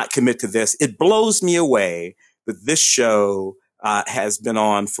could not commit to this. It blows me away that this show has been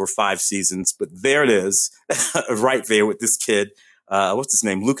on for 5 seasons, but there it is, right there with this kid. What's his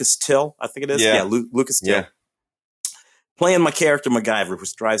name? Lucas Till, I think it is. Yeah, Lucas Till. Yeah. Playing my character MacGyver,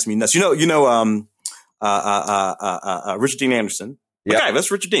 which drives me nuts. Richard Dean Anderson. MacGyver,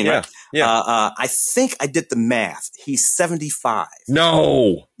 that's Richard Dean, right? Yeah. I think I did the math. He's 75.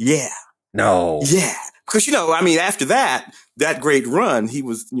 No. Yeah. No. Yeah. Because, after that great run, he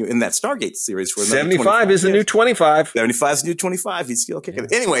was in that Stargate series for another 75 is the new 25. 75 is the new 25. He's still kicking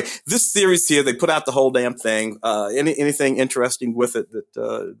it. Anyway, this series here, they put out the whole damn thing. Anything interesting with it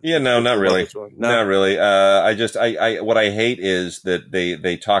that no, not really. No? Not really. What I hate is that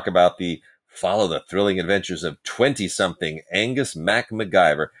they talk about follow the thrilling adventures of 20-something Angus Mac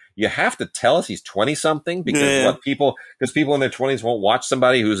MacGyver. You have to tell us he's 20-something because people in their 20s won't watch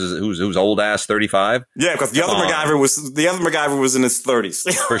somebody who's old ass 35. Yeah, because the other MacGyver was in his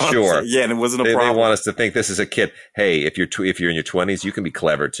 30s for sure. Yeah, and it wasn't a problem. They want us to think this is a kid. Hey, if you're in your 20s, you can be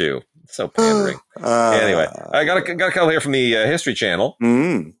clever too. It's so pandering. Anyway, I got a couple here from the History Channel.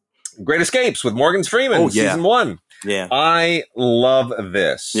 Mm-hmm. Great Escapes with Morgan Freeman, season 1. Yeah, I love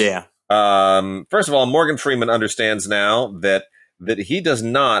this. Yeah. First of all, Morgan Freeman understands now that he does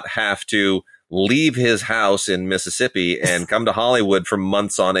not have to leave his house in Mississippi and come to Hollywood for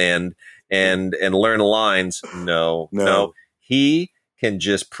months on end and learn lines. No. He can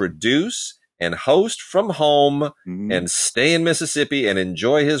just produce and host from home and stay in Mississippi and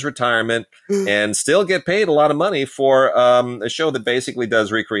enjoy his retirement and still get paid a lot of money for a show that basically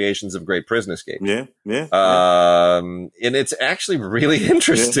does recreations of Great Prison Escape. Yeah. And it's actually really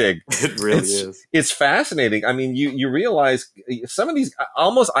interesting. Yeah, it really is. It's fascinating. I mean, you realize some of these, I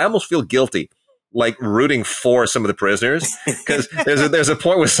almost feel guilty, like rooting for some of the prisoners, because there's a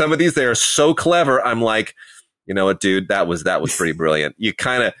point with some of these, they are so clever. I'm like, you know what, dude, that was pretty brilliant.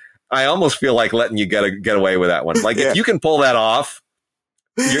 I almost feel like letting you get away with that one. Like if you can pull that off,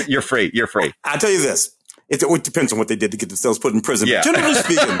 you're free. You're free. I'll tell you this. It depends on what they did to get themselves put in prison. Yeah.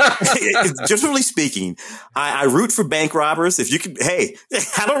 But generally speaking, I root for bank robbers. If you could, hey,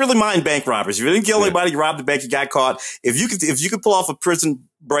 I don't really mind bank robbers. If you didn't kill anybody, you robbed the bank, you got caught. If you could pull off a prison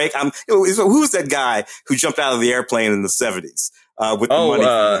break, who's that guy who jumped out of the airplane in the 70s? With the money.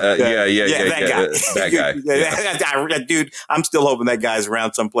 That guy. That dude, I'm still hoping that guy's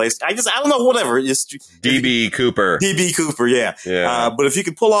around someplace. I don't know, whatever. DB Cooper. Yeah. But if you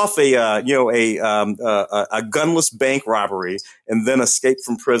could pull off a gunless bank robbery and then escape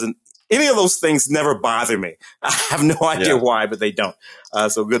from prison, any of those things never bother me. I have no idea why, but they don't.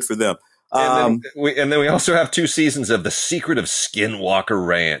 So good for them. And then we also have 2 seasons of The Secret of Skinwalker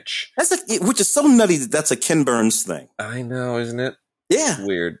Ranch. Which is so nutty that's a Ken Burns thing. I know, isn't it? Yeah. It's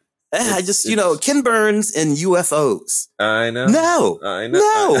weird. Ken Burns and UFOs. I know. No. I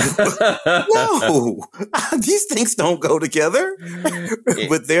know. No. These things don't go together.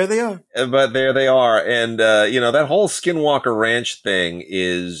 But there they are. And that whole Skinwalker Ranch thing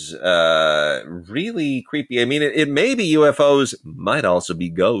is really creepy. I mean, it may be UFOs, might also be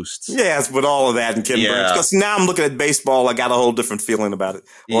ghosts. Yes, but all of that in Ken Burns. Because now I'm looking at baseball, I got a whole different feeling about it.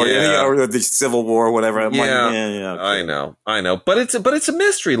 Or the Civil War or whatever. I'm okay. I know. But it's a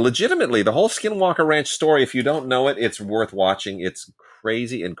mystery. Legitimately, the whole Skinwalker Ranch story, if you don't know it, it's worth watching. It's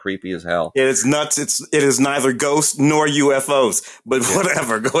crazy and creepy as hell. It is nuts. It is neither ghosts nor UFOs, but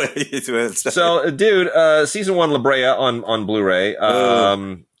whatever. Go ahead. So, dude, season 1 La Brea on Blu-ray. All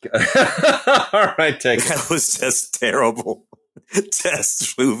right, take it. That was just terrible.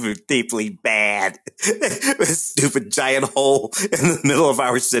 Just deeply bad. Stupid giant hole in the middle of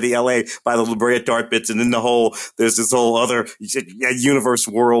our city, LA, by the La Brea Tar Pits, and in the hole, there's this whole other universe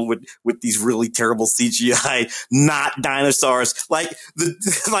world with these really terrible CGI, not dinosaurs. Like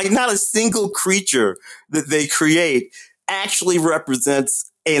not a single creature that they create actually represents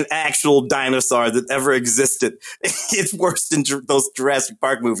an actual dinosaur that ever existed. It's worse than those Jurassic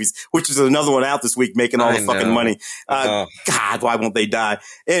Park movies, which is another one out this week making all the fucking money. God, why won't they die?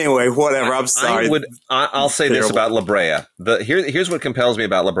 Anyway, whatever. I'm sorry. I'll say this about La Brea. Here's what compels me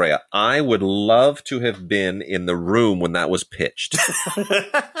about La Brea. I would love to have been in the room when that was pitched.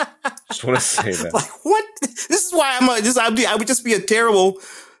 Just want to say that. Like, what? This is why I would just be a terrible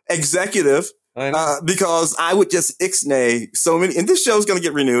executive. Because I would just ixnay so many, and this show's going to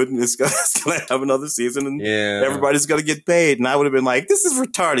get renewed, and it's going to have another season, and everybody's going to get paid. And I would have been like, "This is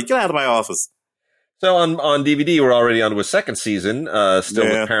retarded. Get out of my office." So on DVD, we're already on to a second season, still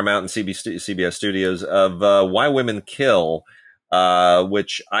with Paramount and CBS Studios of Why Women Kill,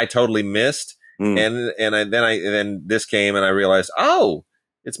 which I totally missed, and then this came, and I realized, oh,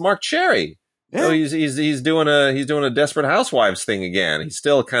 it's Mark Cherry. Yeah. So he's doing a Desperate Housewives thing again. He's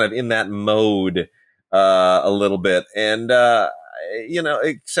still kind of in that mode. a little bit, and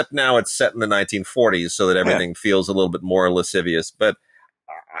except now it's set in the 1940s, so that everything feels a little bit more lascivious. But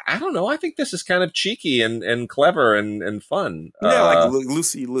I don't know. I think this is kind of cheeky and clever and fun. Yeah, like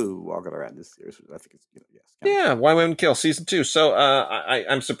Lucy Liu walking around this series. I think it's yeah. Why Women Kill season 2. So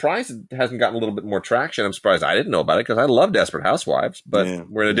I'm surprised it hasn't gotten a little bit more traction. I'm surprised I didn't know about it because I love Desperate Housewives, but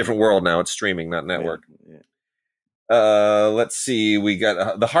we're in a different world now. It's streaming, not network. Let's see. We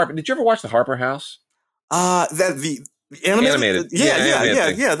got the Harper. Did you ever watch the Harper House? The animated.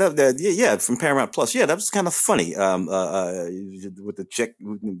 Yeah, from Paramount Plus. Yeah, that was kind of funny. With the chick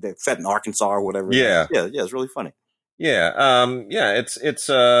that fed in Arkansas or whatever. Yeah, it's really funny. Yeah, it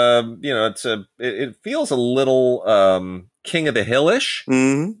feels a little King of the Hillish,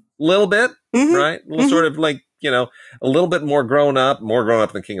 little bit, right? A little sort of like a little bit more grown up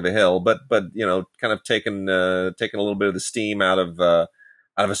than King of the Hill, but kind of taking a little bit of the steam out of a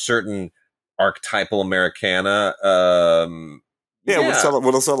certain archetypal Americana.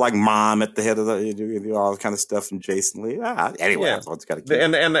 With also like Mom at the head of all kind of stuff, and Jason Lee. Anyway, it's got to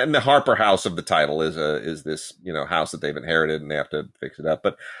and the Harper House of the title is this house that they've inherited and they have to fix it up.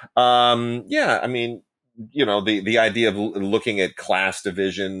 But I mean, the idea of looking at class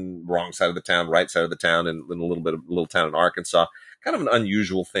division, wrong side of the town, right side of the town, and in a little town in Arkansas, kind of an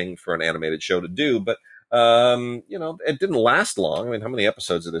unusual thing for an animated show to do. But it didn't last long. I mean, how many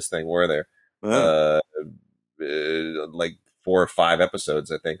episodes of this thing were there? Like 4 or 5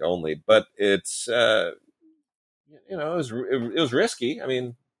 episodes, I think, only. But it's it was risky. I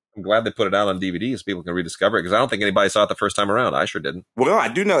mean, I'm glad they put it out on DVD so people can rediscover it, because I don't think anybody saw it the first time around. I sure didn't. Well, I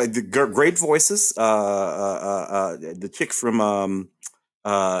do know the great voices. The chick from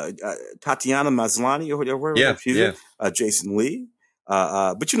Tatiana Maslany or whatever. Jason Lee. But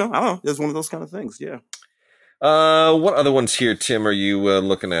I don't know. It's one of those kind of things. Yeah. What other ones here, Tim, are you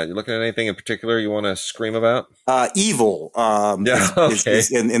looking at? You looking at anything in particular you want to scream about? Evil. Okay.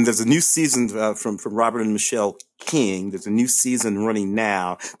 And there's a new season from Robert and Michelle King. There's a new season running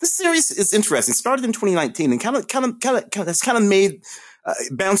now. This series is interesting. It started in 2019 and kind of has made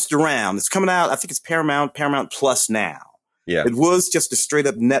bounced around. It's coming out. I think it's Paramount Plus now. Yeah. It was just a straight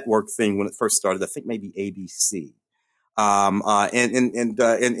up network thing when it first started. I think maybe ABC. And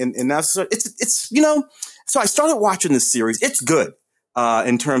now so it's so I started watching this series. It's good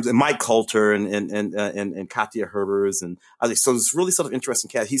in terms of Mike Coulter and Katya Herbers, and so it's really sort of interesting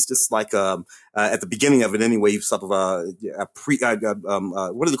cat. He's just like at the beginning of it anyway, he's sort of what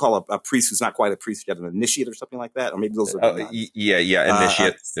do they call a priest who's not quite a priest yet, an initiate or something like that, or maybe those are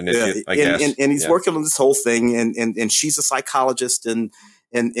initiate, I guess. And he's working on this whole thing, and she's a psychologist, and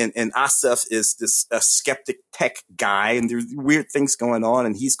Asif is this skeptic tech guy, and there's weird things going on,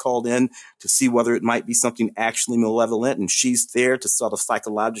 and he's called in to see whether it might be something actually malevolent, and she's there to sort of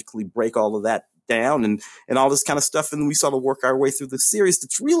psychologically break all of that down and all this kind of stuff, and we sort of work our way through the series.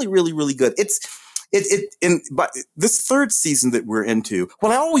 It's really, really, really good. But this third season that we're into,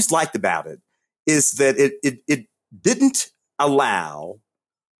 what I always liked about it is that it didn't allow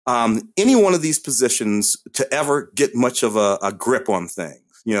any one of these positions to ever get much of a grip on things.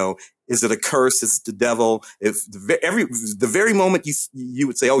 Is it a curse? Is it the devil? If the very moment you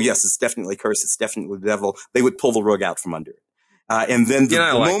would say, "Oh yes, it's definitely a curse. It's definitely the devil," they would pull the rug out from under it. And then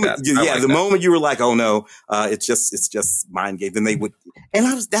the moment you were like, "Oh no, it's just mind game," then they would. And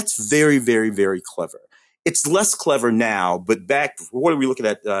that's very, very, very clever. It's less clever now, but back, what are we looking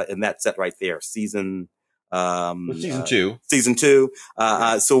at in that set right there? Season 2. Season 2.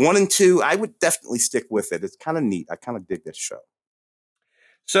 So 1 and 2, I would definitely stick with it. It's kind of neat. I kind of dig this show.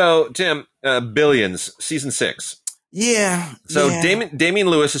 So, Tim, Billions, season 6. Yeah. So Damian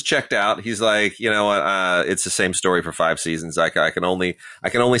Lewis is checked out. He's like, you know what? It's the same story for 5 seasons. I can only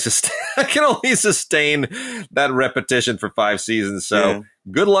sustain that repetition for 5 seasons. So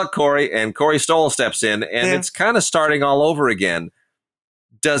good luck, Corey. And Corey Stoll steps in, and it's kind of starting all over again.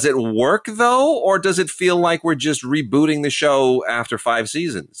 Does it work though, or does it feel like we're just rebooting the show after 5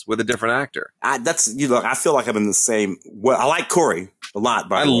 seasons with a different actor? I feel like I'm in the same. Well, I like Corey a lot,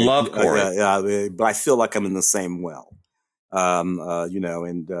 but I love Corey. But I feel like I'm in the same well. And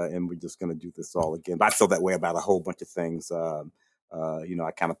we're just going to do this all again. But I feel that way about a whole bunch of things. I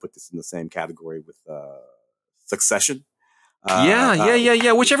kind of put this in the same category with Succession.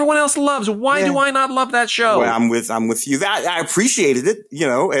 Which everyone else loves. Why do I not love that show? Well, I'm with you. I appreciated it,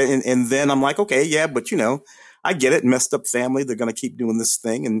 and then I'm like, okay, but I get it. Messed up family. They're going to keep doing this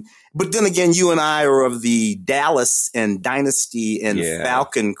thing. But then again, you and I are of the Dallas and Dynasty and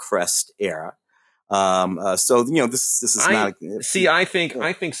Falcon Crest era. So this is not. See, I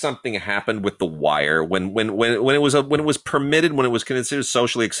think something happened with The Wire when it was permitted, when it was considered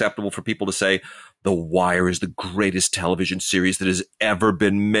socially acceptable for people to say The Wire is the greatest television series that has ever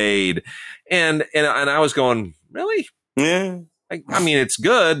been made, and I was going, really? Yeah. I mean, it's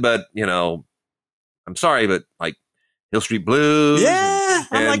good, but I'm sorry, but like Hill Street Blues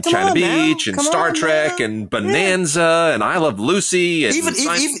and China Beach and Star Trek and Bonanza and I Love Lucy and even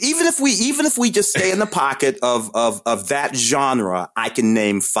if we just stay in the pocket of that genre, I can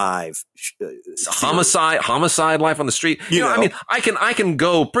name 5. Homicide, Life on the Street. I mean, I can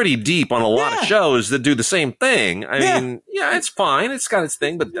go pretty deep on a lot of shows that do the same thing. I mean, it's fine. It's got its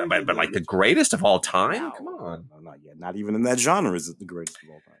thing, but like the greatest of all time? Come on. No, not yet. Not even in that genre is it the greatest of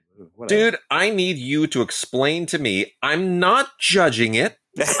all time. Whatever. Dude, I need you to explain to me. I'm not judging it.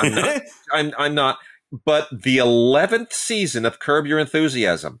 I'm not. But the 11th season of Curb Your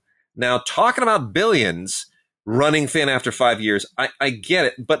Enthusiasm. Now, talking about billions running thin after 5 years, I get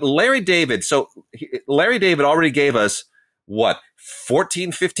it. But Larry David already gave us,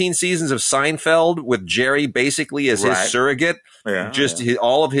 14, 15 seasons of Seinfeld with Jerry basically as his surrogate. Yeah,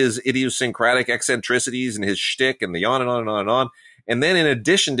 all of his idiosyncratic eccentricities and his shtick and the on and on and on and on. And then in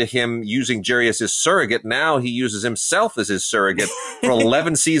addition to him using Jerry as his surrogate, now he uses himself as his surrogate for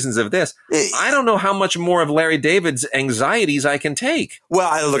 11 seasons of this. I don't know how much more of Larry David's anxieties I can take. Well,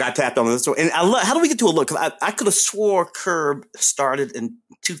 I tapped on this. And how do we get to a look? I could have swore Curb started in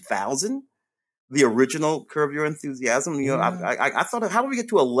 2000, the original Curb Your Enthusiasm. I thought, how do we get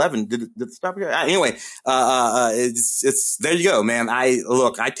to 11? Did it stop here? Anyway, it's there you go, man.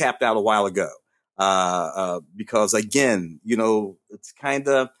 I tapped out a while ago. Because again, it's kind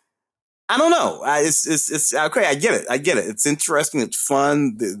of, I don't know. It's okay. I get it. It's interesting. It's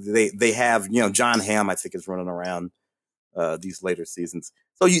fun. They have, John Hamm, I think, is running around, these later seasons.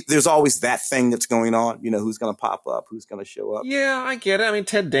 So there's always that thing that's going on, who's going to pop up, who's going to show up. Yeah, I get it. I mean,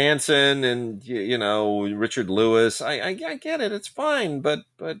 Ted Danson and, Richard Lewis. I get it. It's fine. But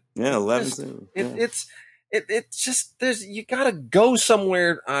yeah, 11. It's just, you got to go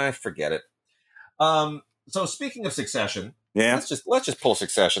somewhere. I forget it. So speaking of Succession, let's just pull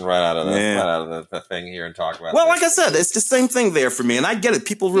Succession right out of the thing here and talk about. Well, like I said, it's the same thing there for me, and I get it.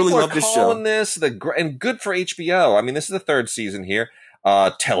 People really love this show. And good for HBO. I mean, this is the 3rd season here.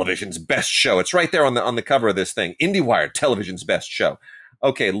 Television's best show. It's right there on the cover of this thing. IndieWire, television's best show.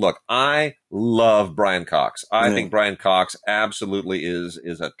 Okay, look, I love Brian Cox. I think Brian Cox absolutely is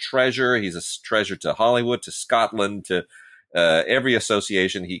a treasure. He's a treasure to Hollywood, to Scotland, to every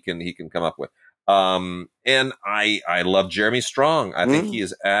association he can come up with. And I love Jeremy Strong. I think he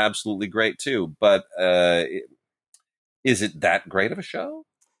is absolutely great too. But is it that great of a show?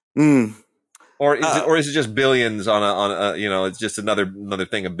 Or is it just billions on a it's just another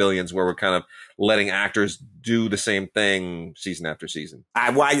thing of billions where we're kind of letting actors do the same thing season after season?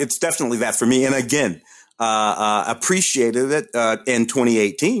 It's definitely that for me. And again, appreciated it in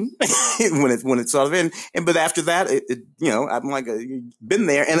 2018 when it sort of in. But after that, I'm like, been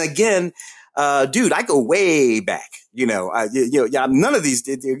there. And again, dude, I go way back. None of these.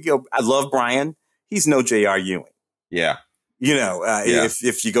 I love Brian. He's no J.R. Ewing. Yeah.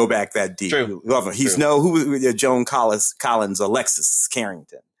 If you go back that deep, true. Love him. He's Joan Collins, Alexis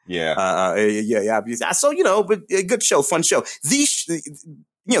Carrington. Yeah. So but a good show, fun show. This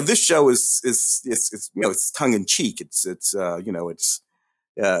show is it's tongue in cheek.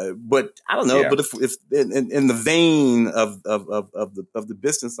 But I don't know. Yeah. But if in the vein of the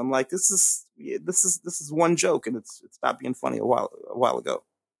business, I'm like, this is one joke, and it's stopped being funny a while ago.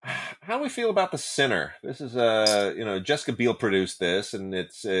 How do we feel about The Sinner? This is Jessica Biel produced this, and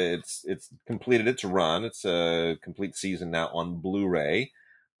it's completed its run. It's a complete season now on Blu-ray.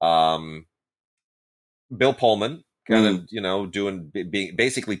 Bill Pullman, kind of being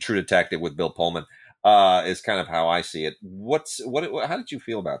basically True Detective with Bill Pullman, is kind of how I see it. How did you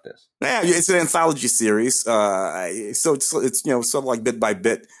feel about this? Yeah, it's an anthology series. So it's sort of like bit by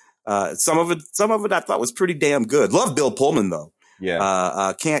bit. Some of it I thought was pretty damn good. Love Bill Pullman though.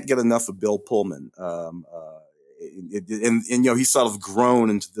 Yeah. Can't get enough of Bill Pullman. And he's sort of grown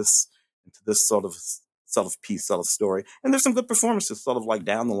into this sort of piece, sort of story. And there's some good performances sort of like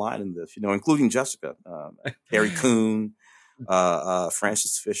down the line in this, including Jessica, Harry Coon,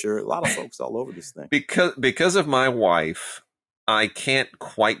 Francis Fisher, a lot of folks all over this thing. Because of my wife, I can't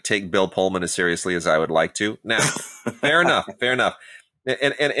quite take Bill Pullman as seriously as I would like to. Now, fair enough. And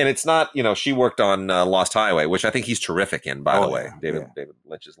it's not, she worked on Lost Highway, which I think he's terrific in, by the way. David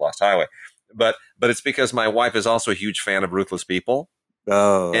Lynch's Lost Highway. But it's because my wife is also a huge fan of Ruthless People.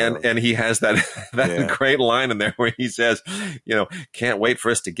 Oh. And he has that great line in there where he says, can't wait for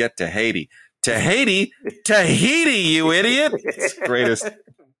us to get to Haiti. Tahiti, Tahiti, you idiot! It's greatest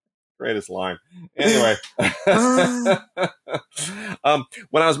line. Anyway,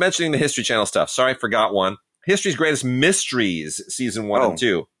 when I was mentioning the History Channel stuff, sorry, I forgot one. History's Greatest Mysteries, season 1 and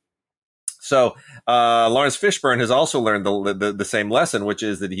 2. So Lawrence Fishburne has also learned the same lesson, which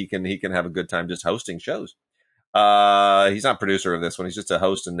is that he can have a good time just hosting shows. He's not producer of this one; he's just a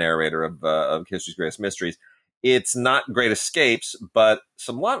host and narrator of History's Greatest Mysteries. It's not Great Escapes, but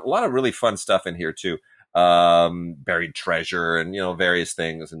a lot of really fun stuff in here too. Buried treasure and various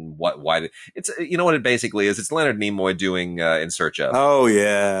things and why it's what it basically is. It's Leonard Nimoy doing In Search of. Oh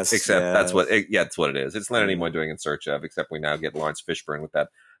yes, except that's what that's what it is. It's Leonard Nimoy doing In Search of, except we now get Lawrence Fishburne with that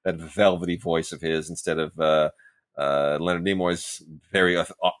velvety voice of his instead of Leonard Nimoy's very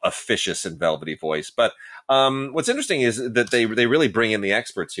officious and velvety voice. But what's interesting is that they really bring in the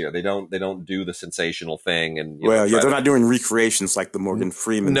experts here. They don't do the sensational thing. And they're not doing recreations like the Morgan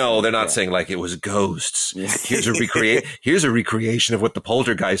Freeman. No, they're not saying like it was ghosts. Here's a recreation of what the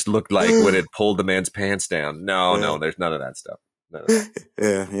poltergeist looked like when it pulled the man's pants down. No, there's none of that stuff. None of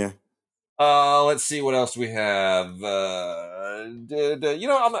that. Yeah. Let's see what else we have.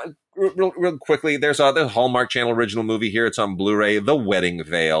 Real quickly, there's the Hallmark Channel original movie here. It's on Blu-ray, The Wedding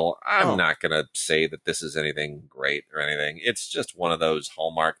Veil. I'm not going to say that this is anything great or anything. It's just one of those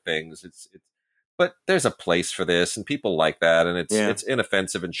Hallmark things. But there's a place for this, and people like that, and it's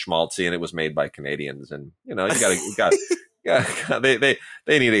inoffensive and schmaltzy, and it was made by Canadians, and you got they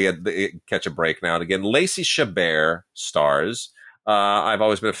need to catch a break now and again. Lacey Chabert stars. I've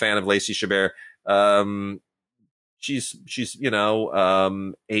always been a fan of Lacey Chabert. She's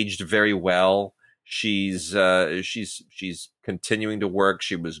aged very well. She's continuing to work.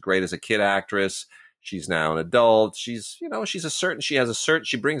 She was great as a kid actress. She's now an adult. She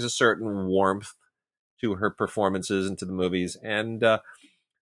brings a certain warmth to her performances and to the movies. And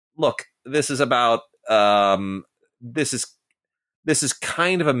look, this is about this is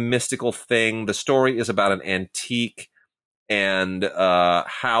kind of a mystical thing. The story is about an antique and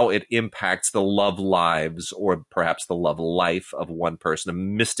how it impacts the love lives, or perhaps the love life of one person, a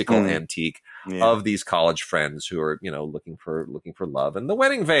mystical antique of these college friends who are, looking for love. And The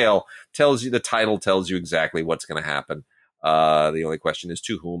Wedding Veil the title tells you exactly what's going to happen. The only question is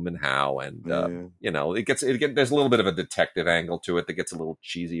to whom and how. And, there's a little bit of a detective angle to it that gets a little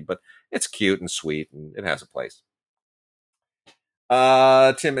cheesy, but it's cute and sweet and it has a place.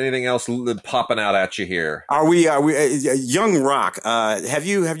 Tim, anything else popping out at you here? Are we Young Rock? Have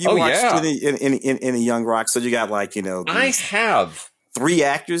you watched any Young Rock? So you got I have 3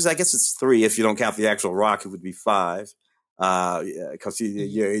 actors. I guess it's 3 if you don't count the actual Rock. It would be 5. Because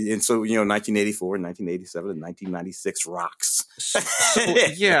 1984, 1987, and 1996 rocks.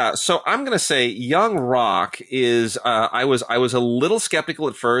 So I'm going to say Young Rock is. I was a little skeptical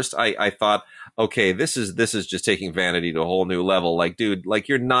at first. I thought, okay, this is just taking vanity to a whole new level. Like, dude,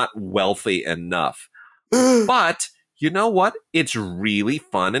 you're not wealthy enough. But you know what? It's really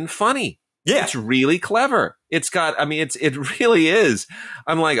fun and funny. Yeah. It's really clever. It really is.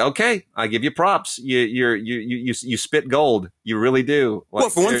 I'm like, okay, I give you props. You spit gold. You really do. Well,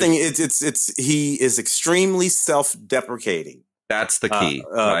 for one thing, he is extremely self-deprecating. That's the key,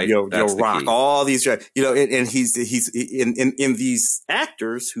 right? That's the Rock, key. All these, and he's in these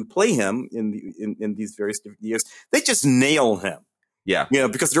actors who play him in these various different years, they just nail him. Yeah.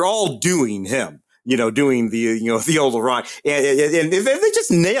 Because they're all doing him. Doing the old Rock, and they just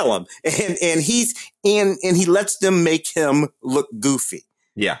nail him, and he lets them make him look goofy.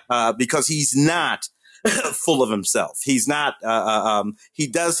 Yeah. Because he's not full of himself. He's not,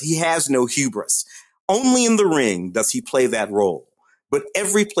 he has no hubris. Only in the ring does he play that role. But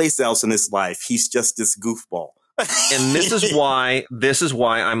every place else in his life, he's just this goofball. And this is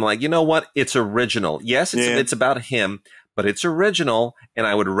why I'm like, you know what? It's original. Yes, it's about him, but it's original. And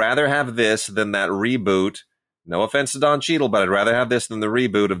I would rather have this than that reboot. No offense to Don Cheadle, but I'd rather have this than the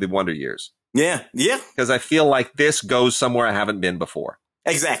reboot of the Wonder Years. Yeah. Yeah. Because I feel like this goes somewhere I haven't been before.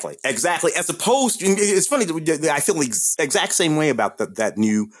 Exactly. As opposed to, it's funny, I feel the exact same way about that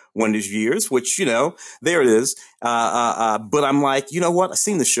new Wonder Years, which, there it is. But I'm like, you know what? I've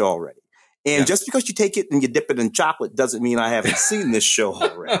seen this show already. And just because you take it and you dip it in chocolate doesn't mean I haven't seen this show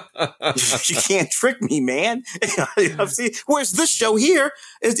already. You can't trick me, man. Whereas this show here,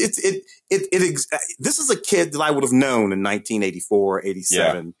 this is a kid that I would have known in 1984,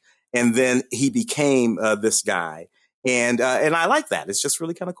 87. Yeah. And then he became this guy. And I like that. It's just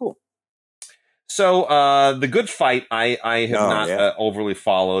really kind of cool. So, The Good Fight, I have not overly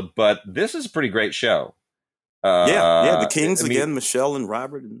followed, but this is a pretty great show. The Kings again, Michelle and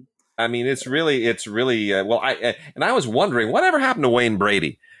Robert. I mean, it's really, well, I was wondering, whatever happened to Wayne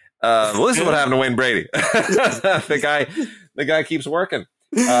Brady? Well, this is what happened to Wayne Brady. The guy keeps working.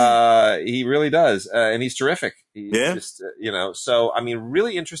 He really does, and he's terrific. He's just, so I mean,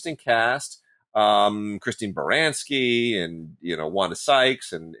 really interesting cast. Christine Baranski and Wanda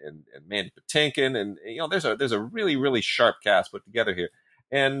Sykes and Mandy Patinkin, and there's a really, really sharp cast put together here,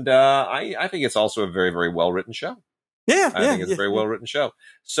 and I think it's also a very, very well written show. I think it's a very well written show.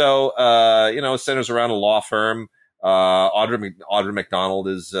 So it centers around a law firm. Audra McDonald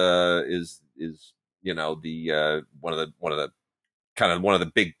is the one of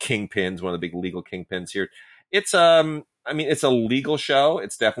the big kingpins, one of the big legal kingpins here. It's it's a legal show.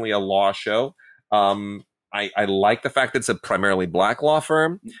 It's definitely a law show. I like the fact that it's a primarily black law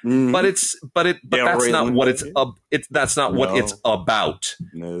firm, but that's not what that's not what it's about.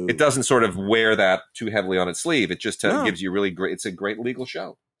 No. It doesn't sort of wear that too heavily on its sleeve. It just gives you really great. It's a great legal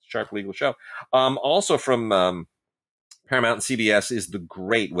show, sharp legal show. Also from Paramount and CBS is The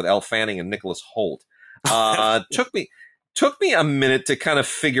Great with Elle Fanning and Nicholas Hoult. Took me a minute to kind of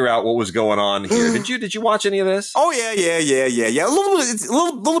figure out what was going on here. Did you watch any of this? Oh yeah. A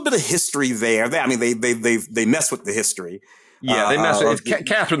little bit of history there. They mess with the history. Yeah, they mess with it's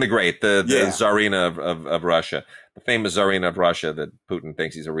Catherine the Great, the Tsarina of Russia, the famous Tsarina of Russia that Putin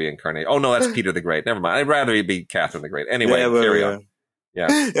thinks he's a reincarnate. Oh no, that's Peter the Great. Never mind. I'd rather he be Catherine the Great. Anyway, carry on. Yeah.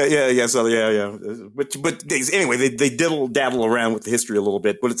 So but anyway, they dabble around with the history a little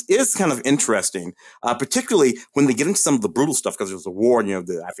bit, but it is kind of interesting, particularly when they get into some of the brutal stuff because there was a war. I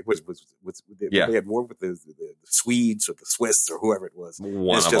think they had war with the Swedes or the Swiss or whoever it was.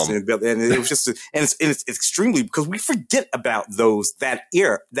 One of them, and it was just, and it's extremely because we forget about that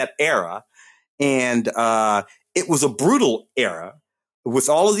era, and it was a brutal era. With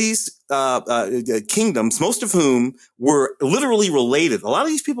all of these kingdoms, most of whom were literally related. A lot of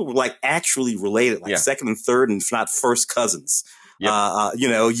these people were like actually related, like second and third, and if not first cousins. Yep.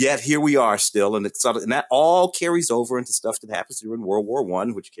 Yet here we are still, and and that all carries over into stuff that happens during World War I,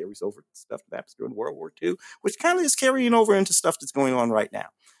 which carries over to stuff that happens during World War II, which kind of is carrying over into stuff that's going on right now.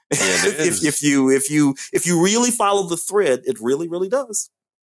 Yeah, if you really follow the thread, it really, really does.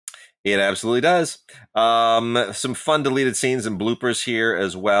 It absolutely does. Some fun deleted scenes and bloopers here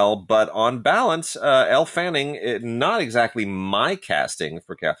as well. But on balance, Elle Fanning, not exactly my casting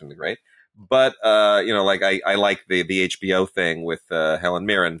for Catherine the Great, but, I like the HBO thing with Helen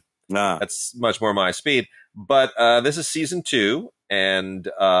Mirren. That's much more my speed. But this is season 2, and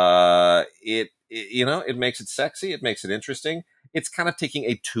it makes it sexy. It makes it interesting. It's kind of taking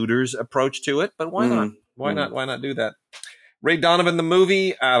a Tudors approach to it, but why not? Why not do that? Ray Donovan, the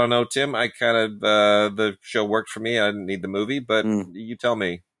movie. I don't know, Tim. I kind of the show worked for me. I didn't need the movie, but you tell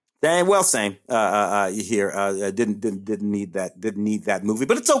me. Well, same. Here, didn't need that movie,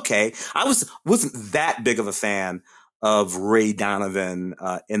 but it's okay. I wasn't that big of a fan of Ray Donovan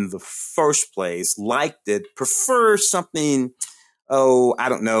in the first place. Liked it. Prefer something. Oh, I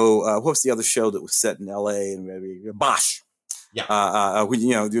don't know. What was the other show that was set in L.A. and maybe Bosch? Yeah.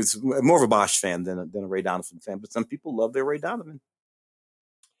 There's more of a Bosch fan than a Ray Donovan fan, but some people love their Ray Donovan.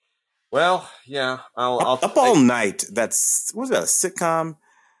 Well, yeah, Up All Night. What was that? A sitcom?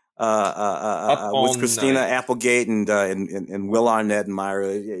 With Christina Applegate and Will Arnett and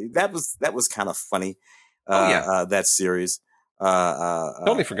Myra. That was kind of funny. That series.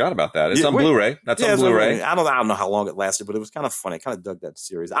 Totally forgot about that. It's on Blu-ray. That's on Blu-ray. I don't know how long it lasted, but it was kind of funny. I kind of dug that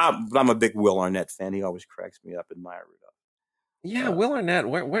series. But I'm a big Will Arnett fan. He always cracks me up in Myra. Yeah, Will Arnett.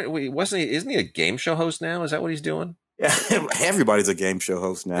 Where wasn't he? Isn't he a game show host now? Is that what he's doing? Yeah, everybody's a game show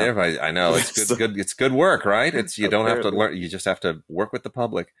host now. Everybody, I know it's good. It's good work, right? You don't have to learn. You just have to work with the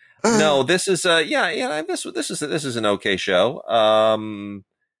public. No, this is This is an okay show.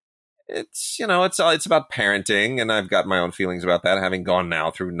 It's it's about parenting, and I've got my own feelings about that. Having gone now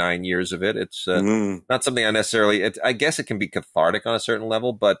through 9 years of it, it's not something I necessarily. I guess it can be cathartic on a certain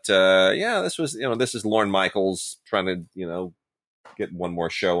level, but this is Lorne Michaels trying to get one more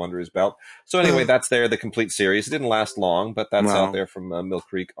show under his belt. So anyway, that's the complete series. It didn't last long, but that's out there from Mill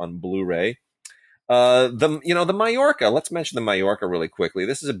Creek on Blu-ray. The Mallorca. Let's mention the Mallorca really quickly.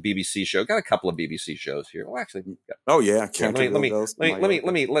 This is a BBC show. Got a couple of BBC shows here. Well, actually, let's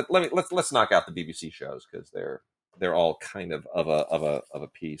knock out the BBC shows because they're all kind of a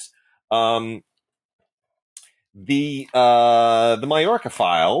piece. The Mallorca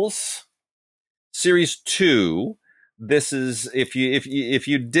Files, Series 2. This is if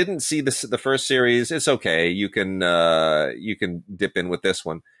you didn't see the first series, it's okay. You can dip in with this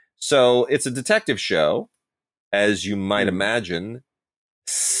one. So it's a detective show, as you might imagine,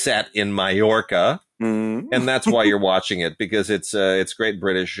 set in Mallorca. And that's why you're watching it, because it's great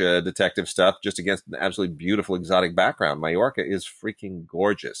British detective stuff, just against an absolutely beautiful exotic background. Mallorca is freaking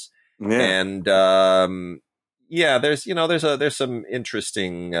gorgeous, and there's some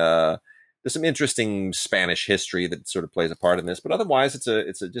interesting Spanish history that sort of plays a part in this, but otherwise it's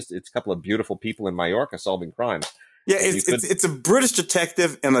a couple of beautiful people in Mallorca solving crimes. Yeah, it's a British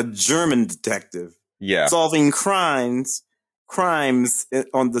detective and a German detective. Yeah, solving crimes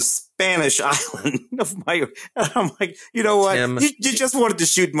on the Spanish island of Mallorca. I'm like, you know what? Tim, you just wanted to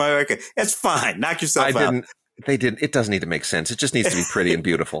shoot Mallorca. That's fine. Knock yourself out. They didn't. It doesn't need to make sense. It just needs to be pretty and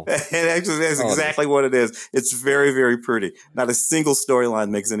beautiful. And actually, that's exactly what it is. It's very, very pretty. Not a single storyline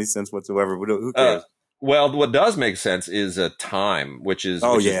makes any sense whatsoever. But who cares? Well, what does make sense is Time, which is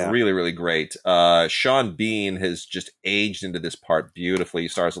really, really great. Sean Bean has just aged into this part beautifully. He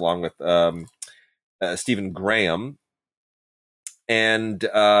stars along with Stephen Graham. And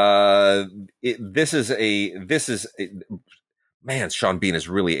man, Sean Bean is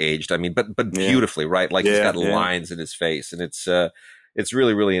really aged. I mean, but beautifully, right? Like he's got lines in his face, and it's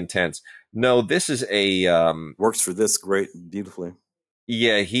really, really intense. No, this is works for this great beautifully.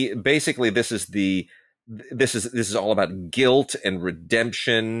 Yeah, this is all about guilt and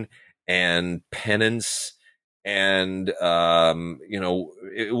redemption and penance. And stuff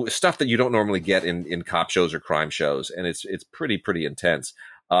that you don't normally get in cop shows or crime shows, and it's pretty intense.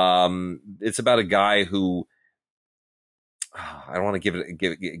 It's about a guy who I don't want to give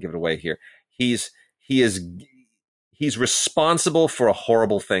it away here. He's responsible for a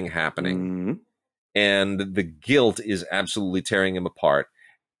horrible thing happening, and the guilt is absolutely tearing him apart,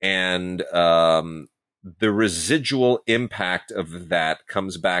 and the residual impact of that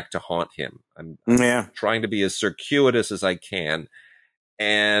comes back to haunt him. I'm trying to be as circuitous as I can.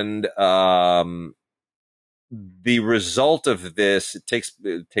 And the result of this,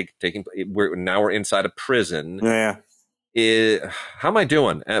 we're inside a prison. Yeah. How am I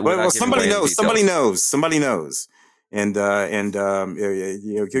doing? Well, somebody knows. Somebody knows. And somebody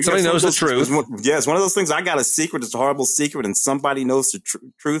knows the truth. It's one of those things. I got a secret. It's a horrible secret, and somebody knows the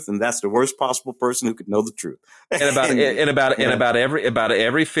truth, and that's the worst possible person who could know the truth. And about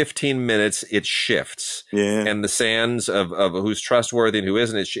every 15 minutes, it shifts. Yeah. And the sands of who's trustworthy and who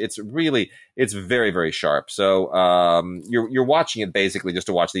isn't. It's very, very sharp. So you're watching it basically just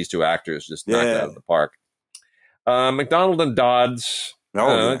to watch these two actors just knock it out of the park. McDonald and Dodds.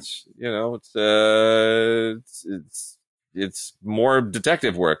 It's more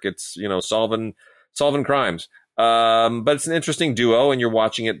detective work. It's solving crimes. But it's an interesting duo, and you're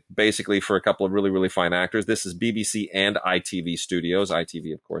watching it basically for a couple of really, really fine actors. This is BBC and ITV Studios.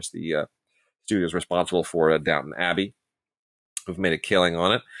 ITV, of course, the studios responsible for Downton Abbey, who've made a killing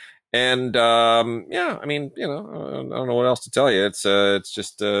on it. And I don't know what else to tell you. It's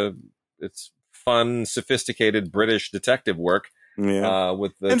fun, sophisticated British detective work. Yeah.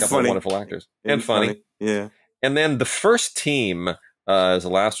 With a couple of wonderful actors. And funny. Yeah. And then the first team is the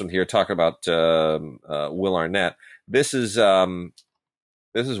last one here, talking about Will Arnett. This is Will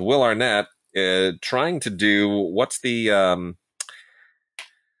Arnett trying to do what's the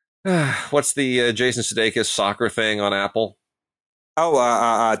Jason Sudeikis soccer thing on Apple?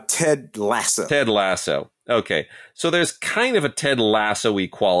 Ted Lasso. Ted Lasso. Okay. So there's kind of a Ted Lasso-y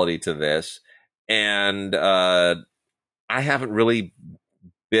quality to this. And I haven't really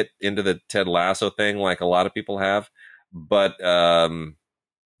bit into the Ted Lasso thing like a lot of people have, but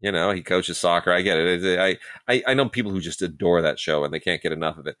he coaches soccer. I get it. I know people who just adore that show and they can't get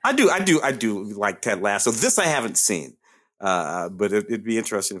enough of it. I do like Ted Lasso. This I haven't seen, but it'd be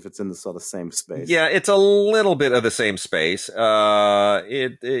interesting if it's in the sort of same space. Yeah, it's a little bit of the same space.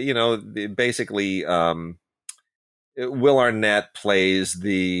 Basically, Will Arnett plays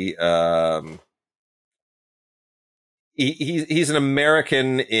the. He's an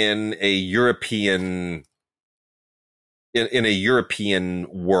American in a European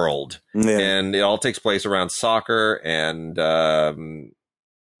world, and it all takes place around soccer. And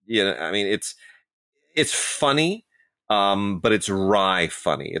it's funny, but it's wry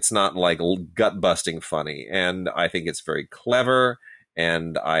funny. It's not like gut busting funny, and I think it's very clever.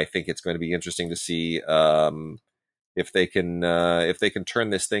 And I think it's going to be interesting to see if they can turn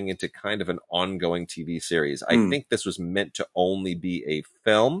this thing into kind of an ongoing TV series. I think this was meant to only be a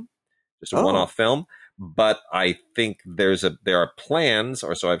film, just a one-off film, but I think there are plans,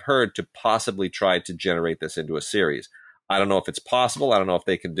 or so I've heard, to possibly try to generate this into a series. I don't know if it's possible. I don't know if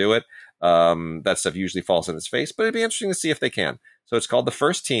they can do it. That stuff usually falls in its face, but it'd be interesting to see if they can. So it's called The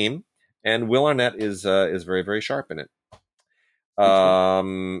First Team, and Will Arnett is very, very sharp in it. Me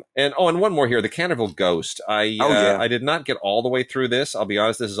too. And one more here, The Canterville Ghost. Oh yeah. I did not get all the way through this. I'll be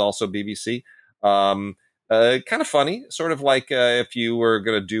honest. This is also BBC. Kind of funny, sort of like if you were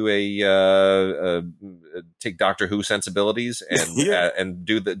going to do take Doctor Who sensibilities Yeah. and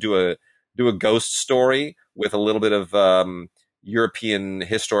do a ghost story with a little bit of European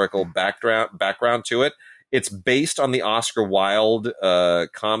historical background to it. It's based on the Oscar Wilde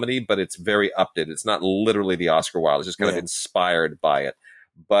comedy, but it's very updated. It's not literally the Oscar Wilde. It's just kind of inspired by it.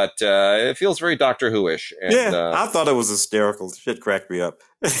 But it feels very Doctor Who-ish. And, yeah, I thought it was hysterical. Shit cracked me up.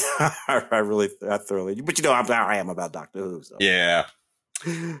 I thoroughly. But I am about Doctor Who. So. Yeah.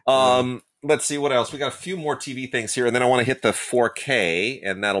 Let's see what else. We got a few more TV things here, and then I want to hit the 4K,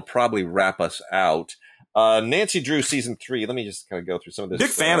 and that'll probably wrap us out. Nancy Drew season 3. Let me just kind of go through some of this. Big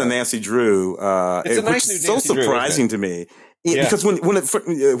fan of Nancy Drew. It's a nice new so Nancy surprising Drew, to me. Because what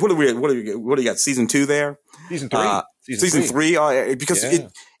do you got? Season 2 there? Season 3. Season 3. Because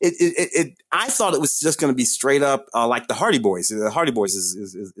I thought it was just going to be straight up like the Hardy Boys. The Hardy Boys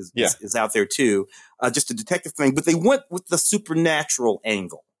is out there too, just a detective thing. But they went with the supernatural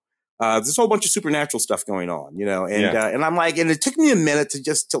angle. There's a whole bunch of supernatural stuff going on, and I'm like, and it took me a minute to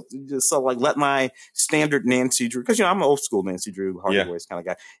just sort of like let my standard Nancy Drew, because I'm an old school Nancy Drew Hardy Boys kind of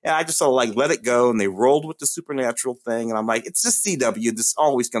guy, and I just sort of like let it go, and they rolled with the supernatural thing, and I'm like, it's just CW. This is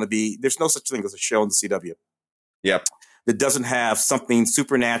always going to be. There's no such thing as a show in the CW. Yep. That doesn't have something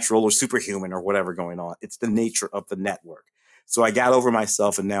supernatural or superhuman or whatever going on. It's the nature of the network. So I got over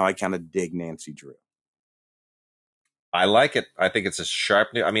myself, and now I kind of dig Nancy Drew. I like it. I think it's a sharp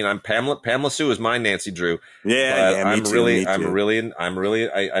new. I mean, Pamela Sue is my Nancy Drew. Yeah, me too.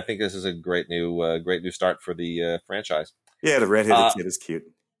 I think this is a great new start for the franchise. Yeah, the redheaded kid is cute.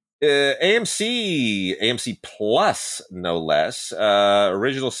 AMC Plus, no less.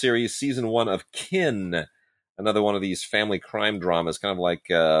 Original series, season 1 of Kin, another one of these family crime dramas, kind of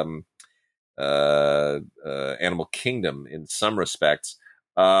like Animal Kingdom in some respects.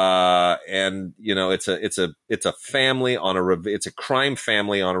 And it's a family on it's a crime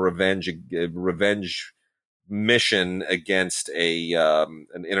family on a revenge mission against an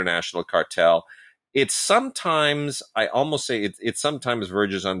international cartel. It's sometimes, I almost say it sometimes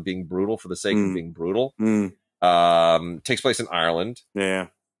verges on being brutal for the sake of being brutal. Takes place in Ireland. Yeah.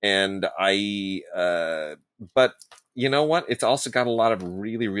 And but you know what? It's also got a lot of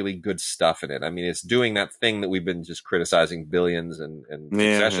really, really good stuff in it. I mean, it's doing that thing that we've been just criticizing Billions and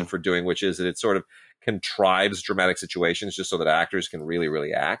Succession for doing, which is that it sort of contrives dramatic situations just so that actors can really,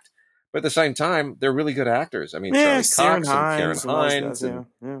 really act. But at the same time, they're really good actors. I mean, Charlie Cox and Karen Hines.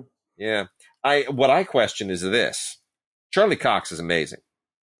 What I question is this. Charlie Cox is amazing.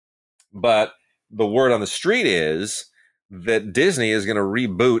 But the word on the street is that Disney is going to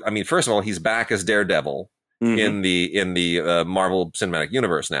reboot. I mean, first of all, he's back as Daredevil. In the Marvel Cinematic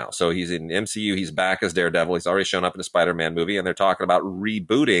Universe now. So he's in MCU. He's back as Daredevil. He's already shown up in a Spider-Man movie, and they're talking about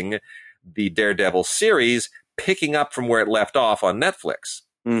rebooting the Daredevil series, picking up from where it left off on Netflix.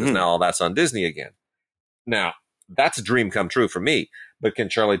 Because now all that's on Disney again. Now, that's a dream come true for me. But can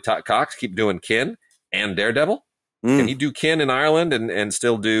Charlie Cox keep doing Kin and Daredevil? Can he do Kin in Ireland and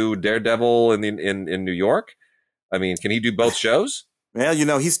still do Daredevil in New York? I mean, can he do both shows? Well,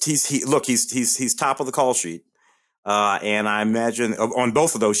 he's top of the call sheet, and I imagine on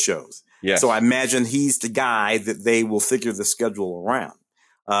both of those shows. Yes. So I imagine he's the guy that they will figure the schedule around.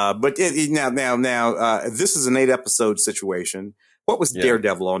 But now, this is an 8-episode situation. What was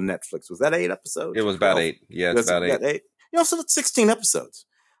Daredevil on Netflix? Was that 8 episodes? It was about 8. Yeah, it's about 8. So that's 16 episodes.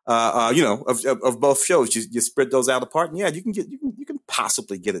 Of both shows, you spread those out apart, and you can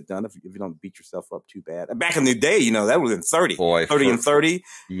possibly get it done if you don't beat yourself up too bad. Back in the day, that was in 30, 30.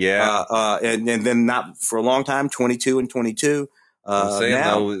 Yeah. And then not for a long time, 22 and 22. I'm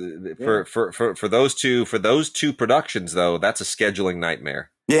saying for those two productions though, that's a scheduling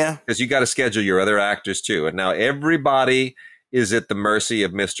nightmare. Yeah. Because you got to schedule your other actors too. And now everybody is at the mercy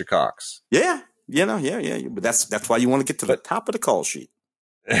of Mr. Cox. Yeah. But that's why you want to get to the top of the call sheet.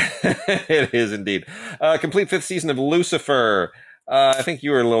 It is indeed. Complete 5th season of Lucifer. I think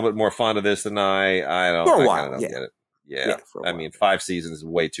you were a little bit more fond of this than I. I don't. For a while, I don't get it. Yeah. I mean, 5 seasons is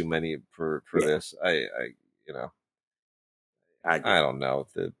way too many for this. I don't know.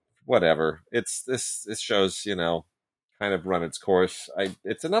 Whatever. This shows, kind of run its course.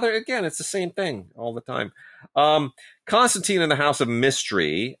 It's the same thing all the time. Constantine and the House of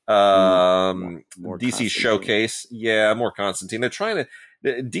Mystery. More DC Showcase. Yeah, more Constantine. They're trying to.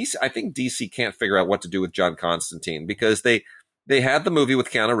 DC, I think DC can't figure out what to do with John Constantine because they had the movie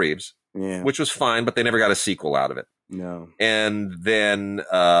with Keanu Reeves, which was fine, but they never got a sequel out of it. No. And then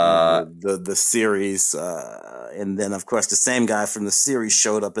the series, and then of course the same guy from the series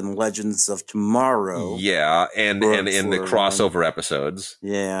showed up in Legends of Tomorrow. Yeah, and in the crossover episodes.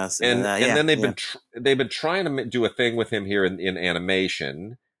 Yeah, and then they've been trying to do a thing with him here in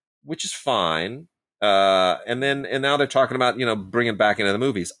animation, which is fine. And now they're talking about bringing back into the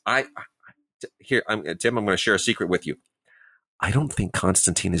movies. Tim, I'm going to share a secret with you. I don't think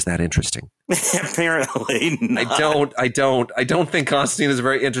Constantine is that interesting. Apparently not. I don't think Constantine is a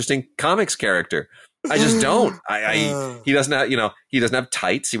very interesting comics character. I just don't. He doesn't have, he doesn't have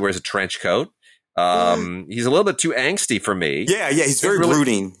tights. He wears a trench coat. He's a little bit too angsty for me. Yeah, he's very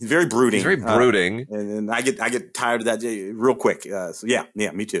brooding. He's very brooding. He's very brooding. And I get tired of that real quick. So yeah,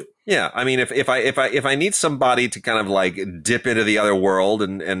 me too. Yeah, I mean, if I need somebody to kind of like dip into the other world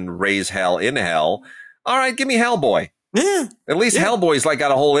and raise hell in hell, all right, give me Hellboy. Yeah. At least Hellboy's like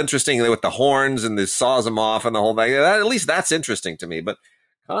got a whole interesting with the horns and the saws him off and the whole thing. At least that's interesting to me. But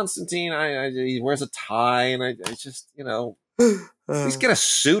Constantine, he wears a tie and I just, he's get a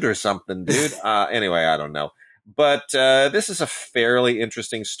suit or something, dude. Anyway, I don't know. But this is a fairly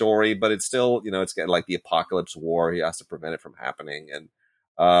interesting story, but it's still, it's got like the apocalypse war. He has to prevent it from happening. And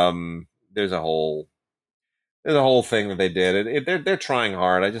there's a whole thing that they did. They're trying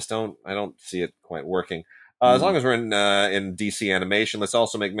hard. I don't see it quite working. As long as we're in DC animation, let's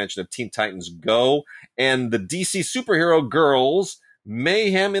also make mention of Teen Titans Go and the DC superhero girls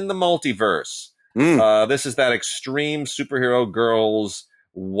Mayhem in the Multiverse. This is that extreme superhero girls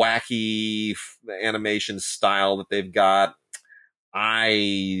wacky animation style that they've got.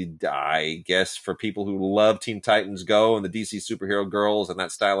 I guess for people who love Teen Titans Go and the DC superhero girls and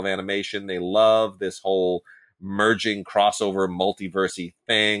that style of animation, they love this whole merging crossover multiversey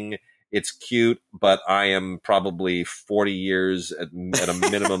thing. It's cute, but I am probably 40 years at a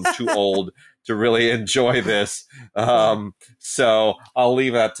minimum too old to really enjoy this. So I'll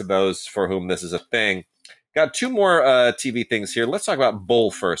leave that to those for whom this is a thing. Got two more TV things here. Let's talk about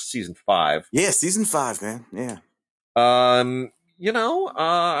Bull first, season 5. Yeah, season 5, man. Yeah. It's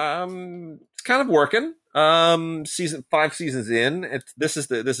kind of working. Season 5 seasons in.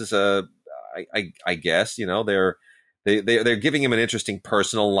 I guess, they're giving him an interesting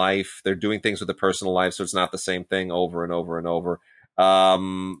personal life. They're doing things with the personal life, so it's not the same thing over and over and over.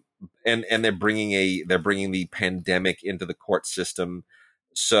 And they're bringing the pandemic into the court system.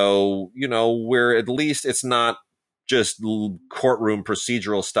 So, where at least it's not just courtroom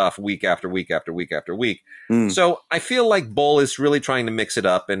procedural stuff week after week after week after week. So I feel like Bull is really trying to mix it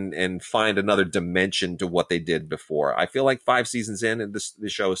up and find another dimension to what they did before. I feel like 5 seasons in and the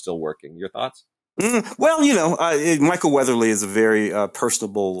show is still working. Your thoughts? Well, Michael Weatherly is a very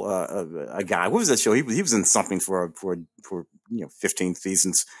personable a guy. What was that show? He was in something for 15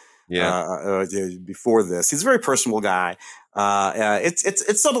 seasons. Yeah. Before this, he's a very personable guy.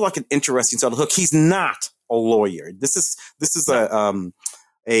 It's sort of like an interesting sort of hook. He's not a lawyer. This is a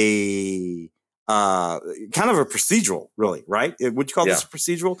kind of a procedural, really, right? Would you call this a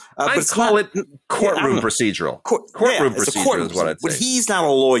procedural? I'd call it courtroom procedural. Courtroom procedural is what I'd say. But he's not a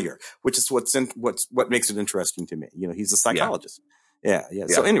lawyer, which is what makes it interesting to me. He's a psychologist. Yeah.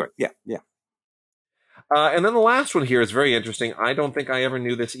 So anyway, yeah. And then the last one here is very interesting. I don't think I ever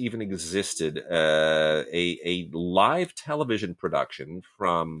knew this even existed. A live television production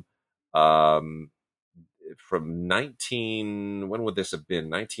from when would this have been?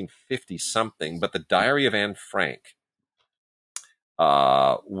 1950 something, but The Diary of Anne Frank.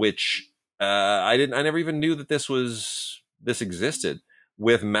 Which I never even knew that this existed,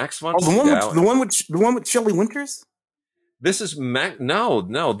 with Max von Sydow. The one with Shelley Winters? This is This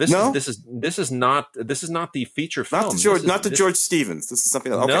is not the feature film. Not the George Stevens. This is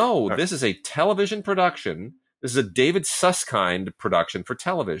something else. Okay. No, right. This is a television production. This is a David Susskind production for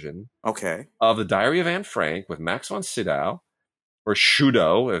television. Okay. Of The Diary of Anne Frank with Max von Sydow, or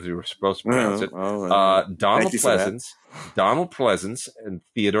Shudo, as you were supposed to pronounce it. Donald Pleasance, and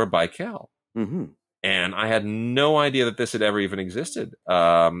Theodore Beichel. Mm-hmm. And I had no idea that this had ever even existed.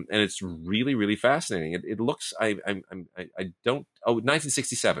 And it's really, really fascinating. It looks, I don't,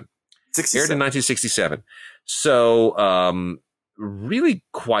 1967. Aired in 1967. So, really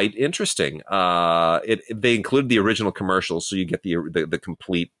quite interesting. They included the original commercials, so you get the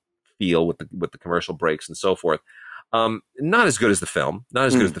complete feel with the commercial breaks and so forth. Not as good as the film, not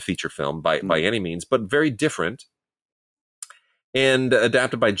as good as the feature film by any means, but very different. And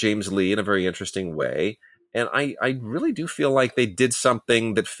adapted by James Lee in a very interesting way. And I really do feel like they did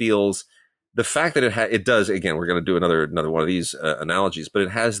something that feels, the fact that it does, again, we're going to do another one of these analogies, but it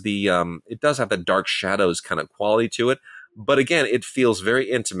has it does have that Dark Shadows kind of quality to it. But again, it feels very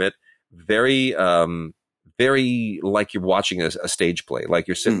intimate, very very like you're watching a stage play, like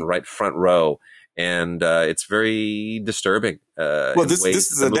you're sitting right front row, and it's very disturbing. Well, in ways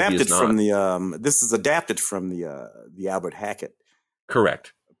this is that the movie adapted is not. from the Albert Hackett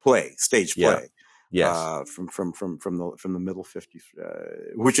Correct. stage Yeah. play. Yes. From the middle 50s,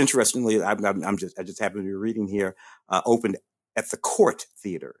 which interestingly, I just happened to be reading here, opened at the Court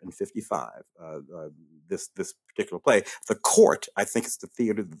Theater in '55. This particular play, the Court, I think it's the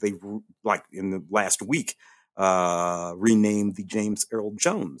theater that they like in the last week renamed the James Earl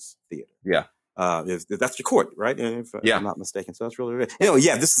Jones Theater. Yeah. That's the Court, right? If I'm not mistaken. So that's really,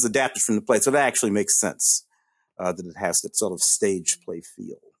 this is adapted from the play, so that actually makes sense. That it has that sort of stage play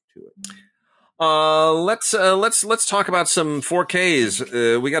feel to it. Let's talk about some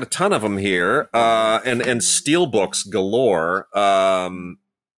 4Ks. We got a ton of them here, and steelbooks galore.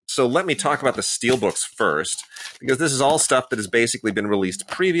 So let me talk about the steelbooks first, because this is all stuff that has basically been released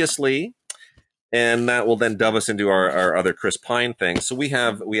previously, and that will then dove us into our other Chris Pine things. So we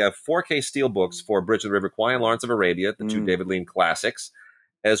have 4K steelbooks for Bridge of the River Kwai and Lawrence of Arabia, the two David Lean classics,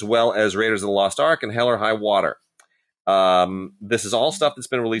 as well as Raiders of the Lost Ark and Hell or High Water. This is all stuff that's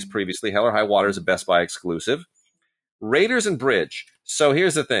been released previously. Hell or High Water is a Best Buy exclusive. Raiders and Bridge. So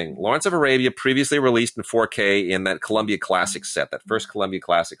here's the thing. Lawrence of Arabia previously released in 4K in that Columbia Classic set, that first Columbia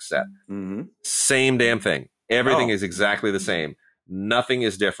Classic set. Same damn thing. Everything is exactly the same. Nothing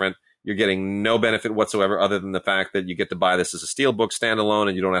is different. You're getting no benefit whatsoever other than the fact that you get to buy this as a steelbook standalone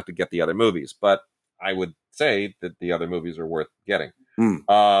and you don't have to get the other movies. But I would say that the other movies are worth getting.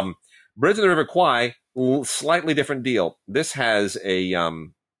 Bridge of the River Kwai, slightly different deal. This has a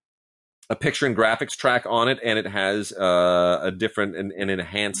picture and graphics track on it, and it has a different an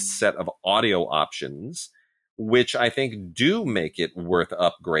enhanced set of audio options, which I think do make it worth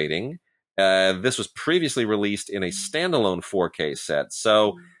upgrading. This was previously released in a standalone 4K set,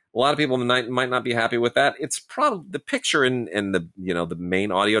 so a lot of people might not be happy with that. It's probably the picture and the the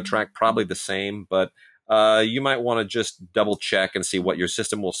main audio track probably the same, but you might want to just double check and see what your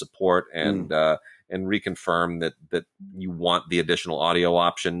system will support and reconfirm that you want the additional audio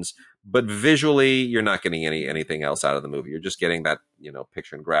options. But visually, you're not getting anything else out of the movie. You're just getting that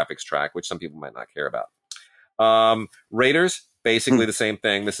picture and graphics track, which some people might not care about. Raiders, basically the same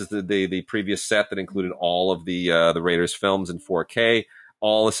thing. This is the previous set that included all of the Raiders films in 4K.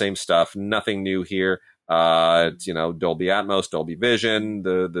 All the same stuff. Nothing new here. It's Dolby Atmos, Dolby Vision,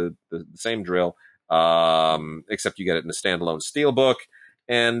 the same drill. Except you get it in a standalone steelbook.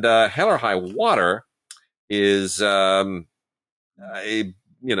 And Hell or High Water is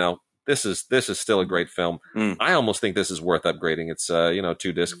this is still a great film. I almost think this is worth upgrading. It's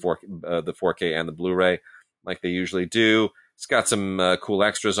 2-disc, the 4K and the Blu-ray, like they usually do. It's got some cool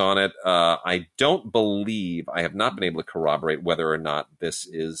extras on it. I don't believe, I have not been able to corroborate whether or not this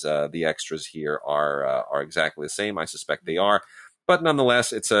is the extras here are exactly the same. I suspect they are. But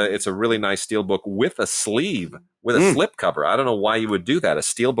nonetheless, it's a really nice steelbook with a sleeve, with a slip cover. I don't know why you would do that, a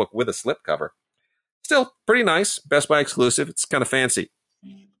steelbook with a slip cover. Still pretty nice, Best Buy exclusive. It's kind of fancy.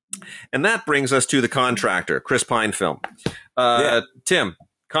 And that brings us to The Contractor, Chris Pine film. Tim,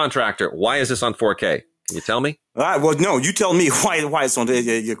 Contractor, why is this on 4K? Can you tell me? Well, no, you tell me why it's on.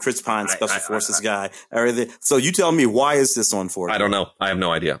 You're Chris Pine, Special Forces guy. So you tell me, why is this on 4K? I don't know. I have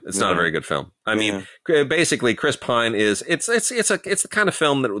no idea. It's not a very good film. I mean, basically, Chris Pine is it's the kind of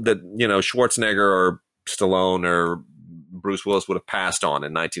film that Schwarzenegger or Stallone or Bruce Willis would have passed on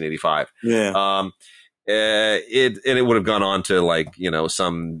in 1985. It would have gone on to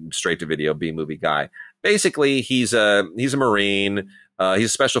some straight to video B movie guy. Basically, he's a Marine. He's a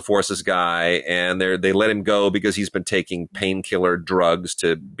special forces guy, and they let him go because he's been taking painkiller drugs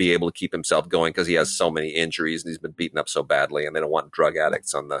to be able to keep himself going because he has so many injuries and he's been beaten up so badly, and they don't want drug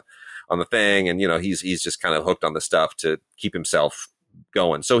addicts on the thing. And he's just kind of hooked on the stuff to keep himself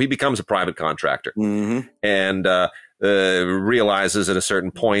going. So he becomes a private contractor, and realizes at a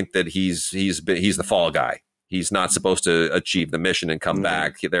certain point that he's the fall guy. He's not supposed to achieve the mission and come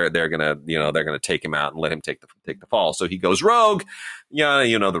back. They're gonna take him out and let him take the fall. So he goes rogue.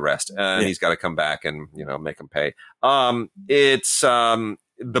 The rest. And he's got to come back and make him pay. The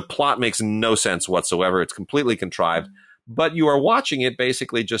plot makes no sense whatsoever. It's completely contrived. But you are watching it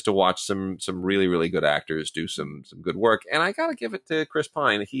basically just to watch some really, really good actors do some good work. And I gotta give it to Chris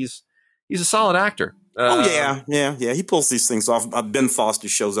Pine. He's a solid actor. He pulls these things off. Ben Foster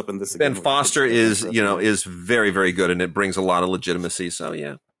shows up in this. Ben Foster is very, very good, and it brings a lot of legitimacy. So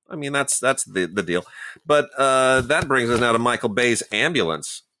yeah, I mean that's the deal. But that brings us now to Michael Bay's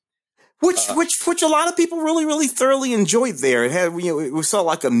Ambulance, which a lot of people really, really thoroughly enjoyed. There, it had we saw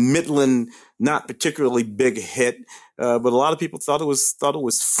like a Midland not particularly big hit, but a lot of people thought it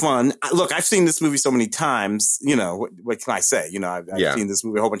was fun. Look, I've seen this movie so many times. You know, what can I say? You know, I've seen this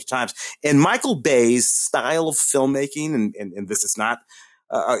movie a whole bunch of times. And Michael Bay's style of filmmaking, and this is not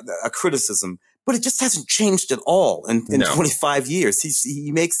a criticism, but it just hasn't changed at all in 25 years.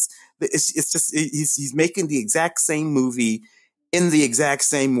 He makes it's just he's making the exact same movie in the exact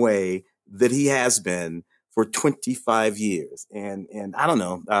same way that he has been for 25 years. And I don't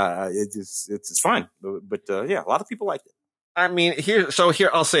know, it's fine. But yeah, a lot of people liked it. I mean, here,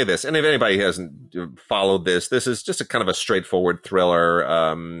 I'll say this. And if anybody hasn't followed this is just a kind of a straightforward thriller,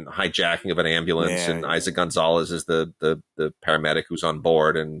 hijacking of an ambulance. And Isaac Gonzalez is the paramedic who's on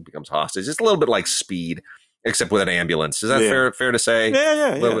board and becomes hostage. It's a little bit like Speed, except with an ambulance. Is that fair to say?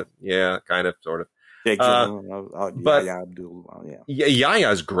 Yeah. Yeah, kind of, sort of.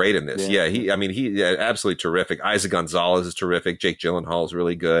 Yaya's great in this. He's absolutely terrific. Isaac Gonzalez is terrific. Jake Gyllenhaal is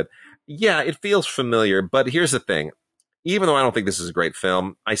really good. Yeah, it feels familiar, but here's the thing. Even though I don't think this is a great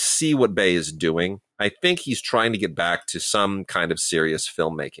film, I see what Bay is doing. I think he's trying to get back to some kind of serious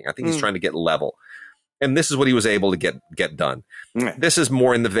filmmaking. I think he's trying to get level. And this is what he was able to get done. This is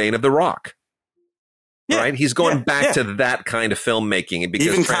more in the vein of The Rock. Right? He's going back to that kind of filmmaking. Because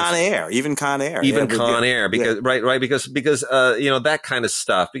even Con Air. Because that kind of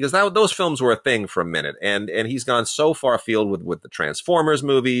stuff, because those films were a thing for a minute. And he's gone so far afield with the Transformers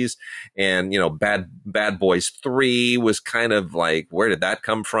movies, and, Bad Boys 3 was kind of like, where did that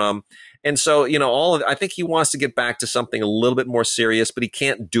come from? And so, I think he wants to get back to something a little bit more serious, but he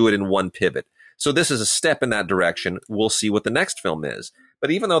can't do it in one pivot. So this is a step in that direction. We'll see what the next film is. But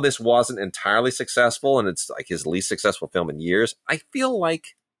even though this wasn't entirely successful, and it's like his least successful film in years, I feel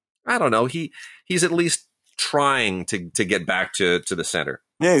like, I don't know, he's at least trying to get back to the center.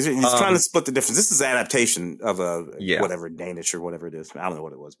 Yeah, he's trying to split the difference. This is adaptation of whatever, Danish or whatever it is. I don't know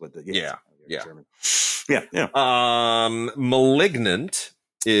what it was, but German. Malignant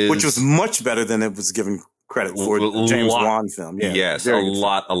is, which was much better than it was given credit for. James Wan film. Yeah, yes, a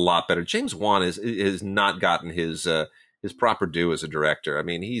lot better. James Wan has not gotten his proper due as a director. I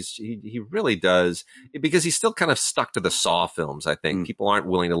mean, he really does, because he's still kind of stuck to the Saw films. I think people aren't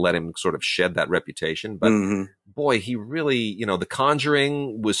willing to let him sort of shed that reputation. But boy, he really, The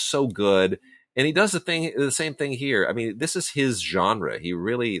Conjuring was so good, and he does the same thing here. I mean, this is his genre.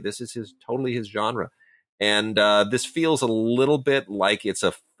 This is totally his genre, and this feels a little bit like it's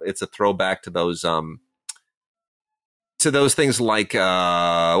a throwback to those things like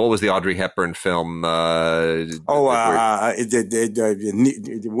what was the Audrey Hepburn film? In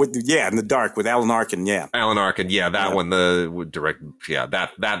the Dark with Alan Arkin. Yeah, Alan Arkin. Yeah, that one. That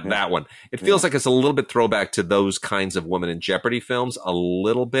one. It feels like it's a little bit throwback to those kinds of Women in Jeopardy films, a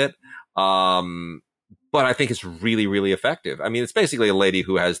little bit. But I think it's really, really effective. I mean, it's basically a lady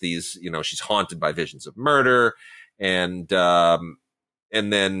who has these, she's haunted by visions of murder, and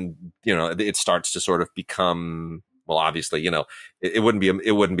then it starts to sort of become. Well, obviously, it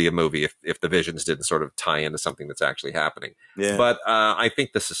wouldn't be a movie if the visions didn't sort of tie into something that's actually happening. Yeah. But I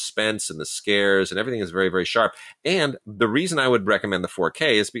think the suspense and the scares and everything is very, very sharp. And the reason I would recommend the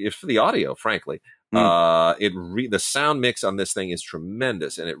 4K is for the audio, frankly. The sound mix on this thing is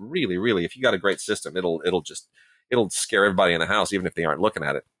tremendous, and it really, really, if you got a great system, it'll scare everybody in the house, even if they aren't looking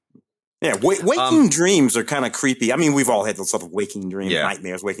at it. Yeah, waking dreams are kind of creepy. I mean, we've all had those sort of waking dreams,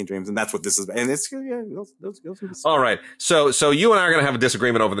 nightmares, waking dreams, and that's what this is. And it's those all right. So you and I are going to have a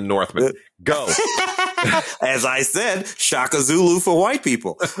disagreement over the Northman. Go. As I said, Shaka Zulu for white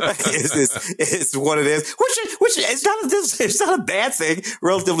people is what it is. Which it's not a bad thing,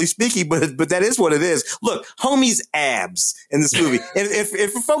 relatively speaking, but that is what it is. Look, homie's abs in this movie. And if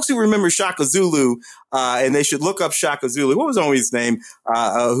for folks who remember Shaka Zulu, and they should look up Shaka Zulu. What was homie's name?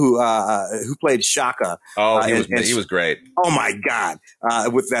 Who played Shaka? Oh, he was great. Oh my God,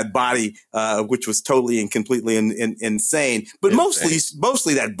 with that body, which was totally and completely insane. But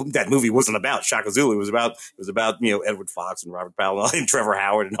mostly that movie wasn't about Shaka Zulu. It was about Edward Fox and Robert Powell and Trevor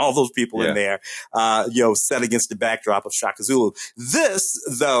Howard and all those people in there, set against the backdrop of Shaka Zulu. This,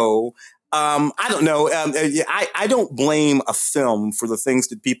 though, I don't know. I don't blame a film for the things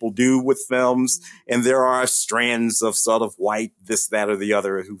that people do with films. And there are strands of sort of white, this, that, or the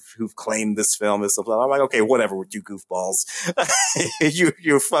other who've claimed this film and stuff. I'm like, okay, whatever with you goofballs.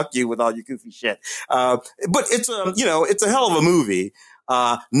 you fuck you with all your goofy shit. But it's a hell of a movie.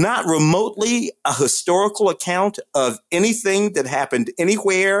 Not remotely a historical account of anything that happened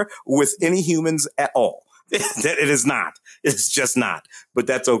anywhere with any humans at all. It is not. It's just not. But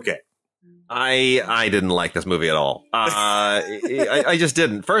that's okay. I didn't like this movie at all. I just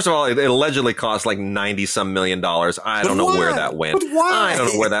didn't. First of all, it allegedly cost like 90 some million dollars. I don't know where that went. But why? I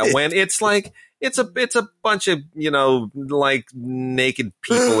don't know where that went. It's like it's a bunch of like naked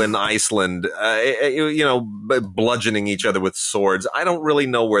people in Iceland, bludgeoning each other with swords. I don't really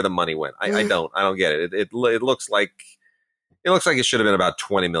know where the money went. I don't get it. It looks like it should have been about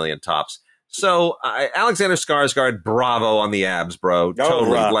 20 million tops. So Alexander Skarsgård, bravo on the abs, bro.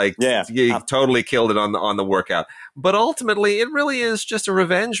 Totally, he totally killed it on the workout. But ultimately, it really is just a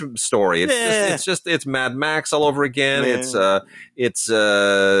revenge story. It's Mad Max all over again. Yeah. It's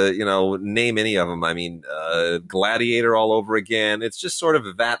name any of them. I mean, Gladiator all over again. It's just sort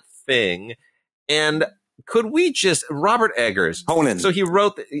of that thing. And could we just Robert Eggers? Conan. So he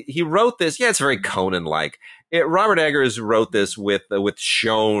wrote this. Yeah, it's very Conan-like. Robert Eggers wrote this with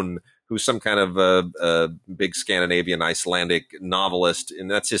Sjón, who's some kind of big Scandinavian Icelandic novelist, and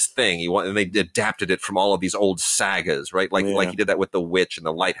that's his thing. And they adapted it from all of these old sagas, right? Like he did that with The Witch and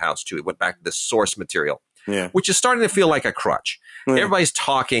The Lighthouse too. It went back to the source material, which is starting to feel like a crutch. Yeah. Everybody's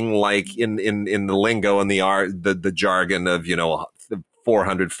talking like in the lingo and the jargon of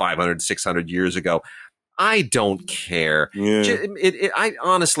 400, 500, 600 years ago. I don't care. Yeah. I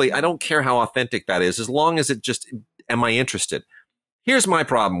honestly, I don't care how authentic that is, as long as am I interested? Here's my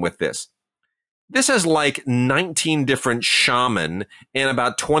problem with this. This has like 19 different shaman and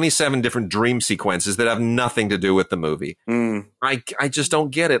about 27 different dream sequences that have nothing to do with the movie. I just don't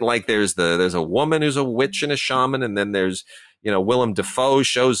get it. Like there's a woman who's a witch and a shaman, and then there's Willem Dafoe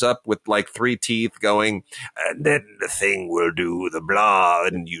shows up with like 3 teeth going, and then the thing will do the blah,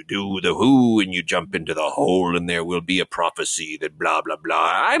 and you do the who, and you jump into the hole, and there will be a prophecy that blah, blah, blah.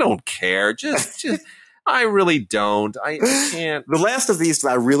 I don't care. Just I really don't. I can't. The last of these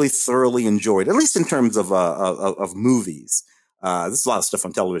I really thoroughly enjoyed, at least in terms of movies. There's a lot of stuff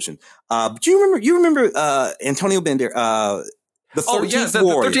on television. But you remember Antonio Banderas, the 13th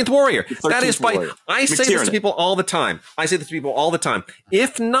Warrior. The 13th Warrior. That is I say this to people all the time.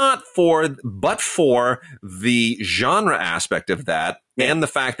 If not for the genre aspect of that, and the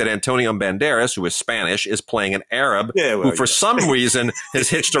fact that Antonio Banderas, who is Spanish, is playing an Arab who for some reason has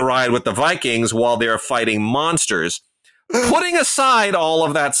hitched a ride with the Vikings while they're fighting monsters. Putting aside all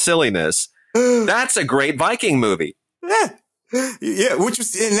of that silliness, that's a great Viking movie. Yeah, which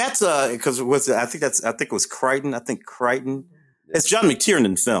was, and that's because I think it was Crichton. It's John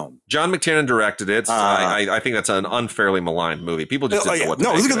McTiernan film. John McTiernan directed it. I think that's an unfairly maligned movie. People just didn't know what to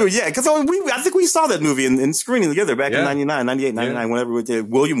make of it. No, it was a good movie. Yeah, because I think we saw that movie in screening together back in 99, 98, 99, whenever we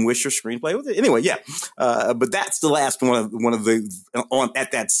did William Wisher screenplay with it. Anyway, yeah. But that's the last one of the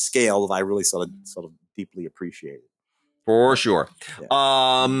at that scale that I really sort of deeply appreciated. For sure.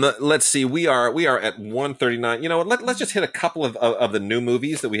 Yeah. Let's see. We are at 139. You know what? Let's just hit a couple of the new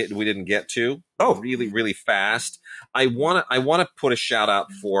movies that we didn't get to. Really, really fast. I want to put a shout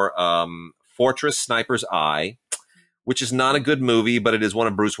out for Fortress Sniper's Eye, which is not a good movie, but it is one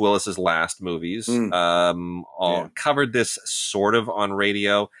of Bruce Willis's last movies. Covered this sort of on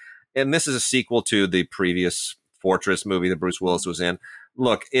radio, and this is a sequel to the previous Fortress movie that Bruce Willis was in.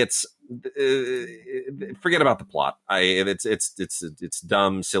 Look, it's forget about the plot. It's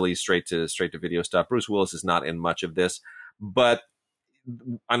dumb, silly, straight to video stuff. Bruce Willis is not in much of this, but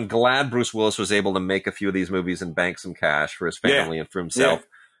I'm glad Bruce Willis was able to make a few of these movies and bank some cash for his family and for himself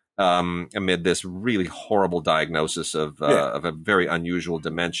amid this really horrible diagnosis of a very unusual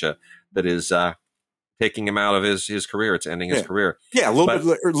dementia that is taking him out of his career. It's ending his career. Yeah, a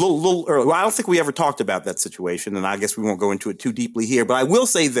little early. Well, I don't think we ever talked about that situation, and I guess we won't go into it too deeply here. But I will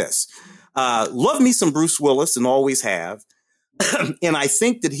say this: love me some Bruce Willis, and always have. And I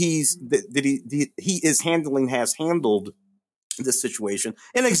think that he has handled this situation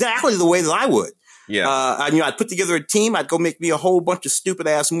in exactly the way that I would. Yeah. I'd put together a team. I'd go make me a whole bunch of stupid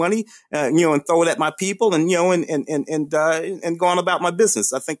ass money, and throw it at my people, and and go on about my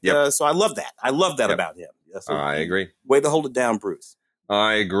business. I think so. I love that. I love that about him. So, I agree. Way to hold it down, Bruce.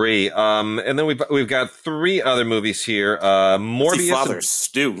 I agree. And then we've got 3 other movies here. Morbius,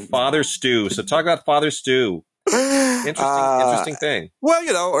 Father Stu. So talk about Father Stu. Interesting thing. Well,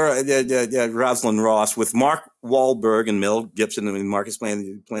 Rosalind Ross with Mark Wahlberg and Mel Gibson. I mean, Mark is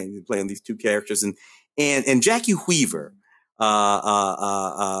playing these 2 characters, and Jackie Weaver. So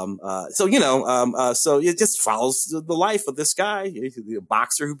it just follows the life of this guy, a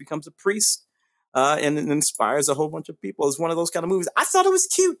boxer who becomes a priest, and inspires a whole bunch of people. It's one of those kind of movies. I thought it was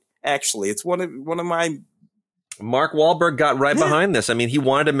cute. Actually, it's one of my. Mark Wahlberg got right behind this. I mean, he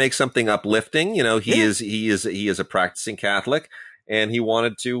wanted to make something uplifting. He is a practicing Catholic, and he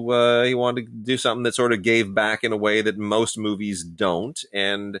wanted to do something that sort of gave back in a way that most movies don't.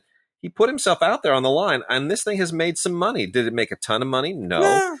 And he put himself out there on the line, and this thing has made some money. Did it make a ton of money?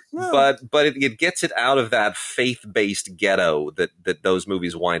 No. No. But it gets it out of that faith-based ghetto that those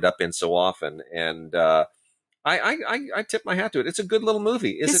movies wind up in so often. And I tip my hat to it. It's a good little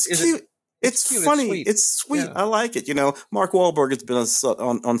movie. It's cute. It's cute. funny. It's sweet. Yeah. I like it. Mark Wahlberg has been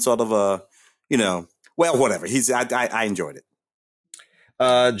on sort of a, well, whatever. I enjoyed it.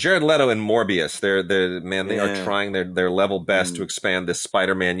 Jared Leto and Morbius, they are trying their level best to expand this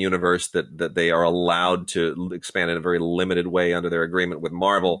Spider-Man universe that they are allowed to expand in a very limited way under their agreement with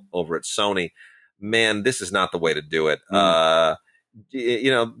Marvel over at Sony. Man, this is not the way to do it.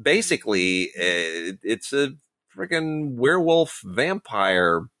 Basically, it's a freaking werewolf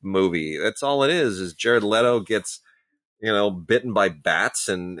vampire movie. That's all it is Jared Leto gets, bitten by bats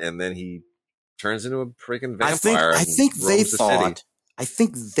and then he turns into a freaking vampire. I think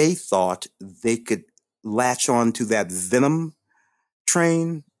they thought they could latch on to that Venom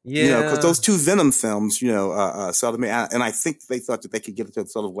train. Yeah. Because those two Venom films, sort of, and I think they thought that they could get it to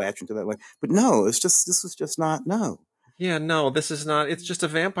sort of latch into that way. But no, this was just not, no. Yeah, no, this is not. It's just a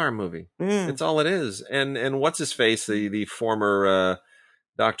vampire movie. Yeah. It's all it is. And what's his face? The former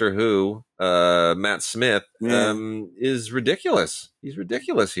Doctor Who, Matt Smith, is ridiculous. He's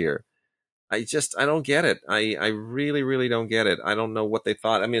ridiculous here. I don't get it. I really, really don't get it. I don't know what they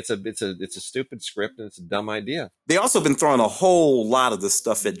thought. I mean, it's a stupid script and it's a dumb idea. They also been throwing a whole lot of this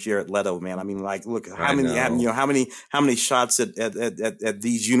stuff at Jared Leto, man. I mean, like, look how many shots at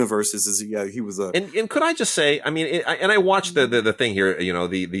these universes is he was a. And could I just say, I mean, I watched the thing here,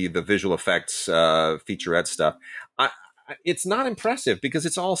 the visual effects featurette stuff. It's not impressive because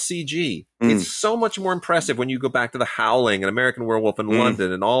it's all CG. It's so much more impressive when you go back to The Howling and American Werewolf in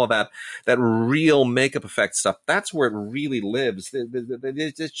London and all of that real makeup effect stuff. That's where it really lives.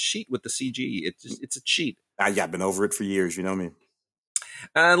 They just cheat with the CG. It's a cheat. I've been over it for years. You know me.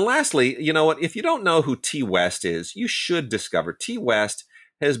 And lastly, you know what? If you don't know who T. West is, you should discover. T. West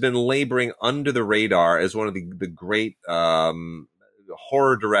has been laboring under the radar as one of the great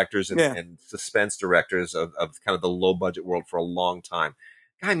horror directors and suspense directors of kind of the low budget world for a long time.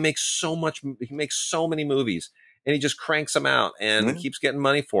 Guy makes so many movies and he just cranks them out and keeps getting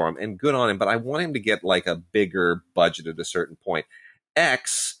money for them, and good on him. But I want him to get like a bigger budget at a certain point.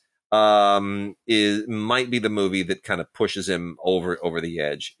 X might be the movie that kind of pushes him over the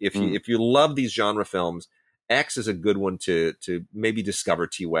edge. If you love these genre films, X is a good one to maybe discover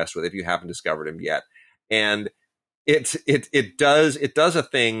T. West with if you haven't discovered him yet. And it does a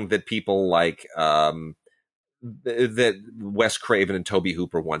thing that people like that Wes Craven and Tobe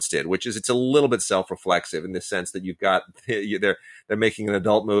Hooper once did, which is it's a little bit self-reflexive in the sense that you've got they're making an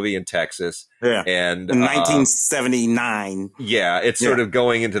adult movie in Texas, and in 1979, it's sort of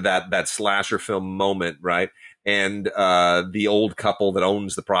going into that slasher film moment, right? And the old couple that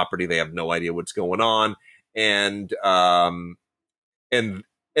owns the property, they have no idea what's going on, and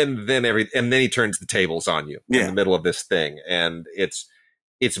then he turns the tables on you in the middle of this thing. And it's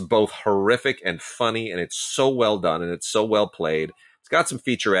both horrific and funny, and it's so well done and it's so well played. It's got some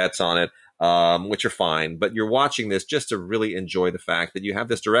featurettes on it, which are fine, but you're watching this just to really enjoy the fact that you have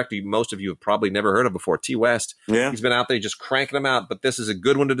this director most of you have probably never heard of before, T. West. Yeah. He's been out there just cranking them out, but this is a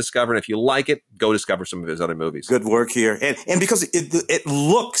good one to discover. And if you like it, go discover some of his other movies. Good work here. And because it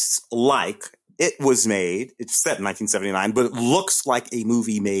looks like it was made, it's set in 1979, but it looks like a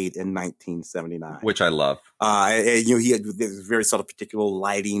movie made in 1979. Which I love. He had this very sort of particular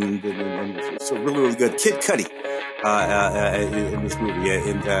lighting and so really, really good. Kid Cudi in this movie,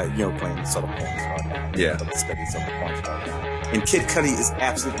 playing the sort of porn star. Yeah. And Kid Cudi is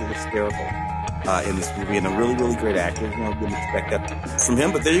absolutely hysterical in this movie, and a really, really great actor. Didn't expect that from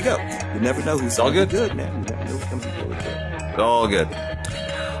him, but there you go. You never know who's all good, man. You never know who's going to be really good. It's all good.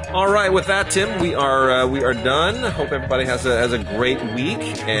 All right, with that, Tim, we are done. Hope everybody has a great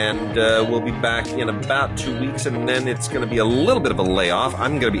week, and we'll be back in about 2 weeks, and then it's going to be a little bit of a layoff.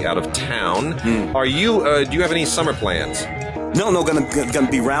 I'm going to be out of town. Are you? Do you have any summer plans? No, gonna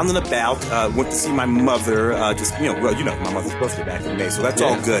be rounding about. Went to see my mother. My mother's birthday back in May, so that's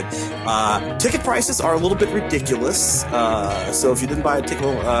all good. Ticket prices are a little bit ridiculous. So if you didn't buy a ticket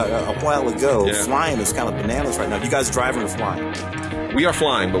a while ago, flying is kind of bananas right now. You guys driving or flying? We are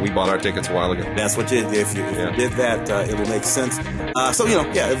flying, but we bought our tickets a while ago. That's what you did. If you did that, it'll make sense. So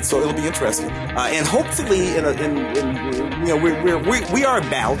it'll be interesting. And hopefully, we are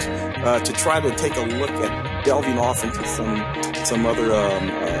about to try to take a look at delving off into some other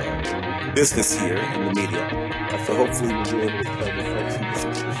business here in the media. So hopefully we'll be able to tell the folks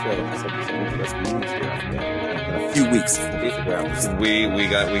the show. Some interesting news here. In a few weeks, we'll figure out this. We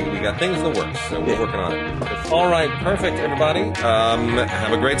got things in the works, so we're working on it. All right, perfect, everybody.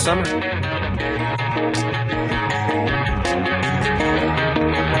 Have a great summer.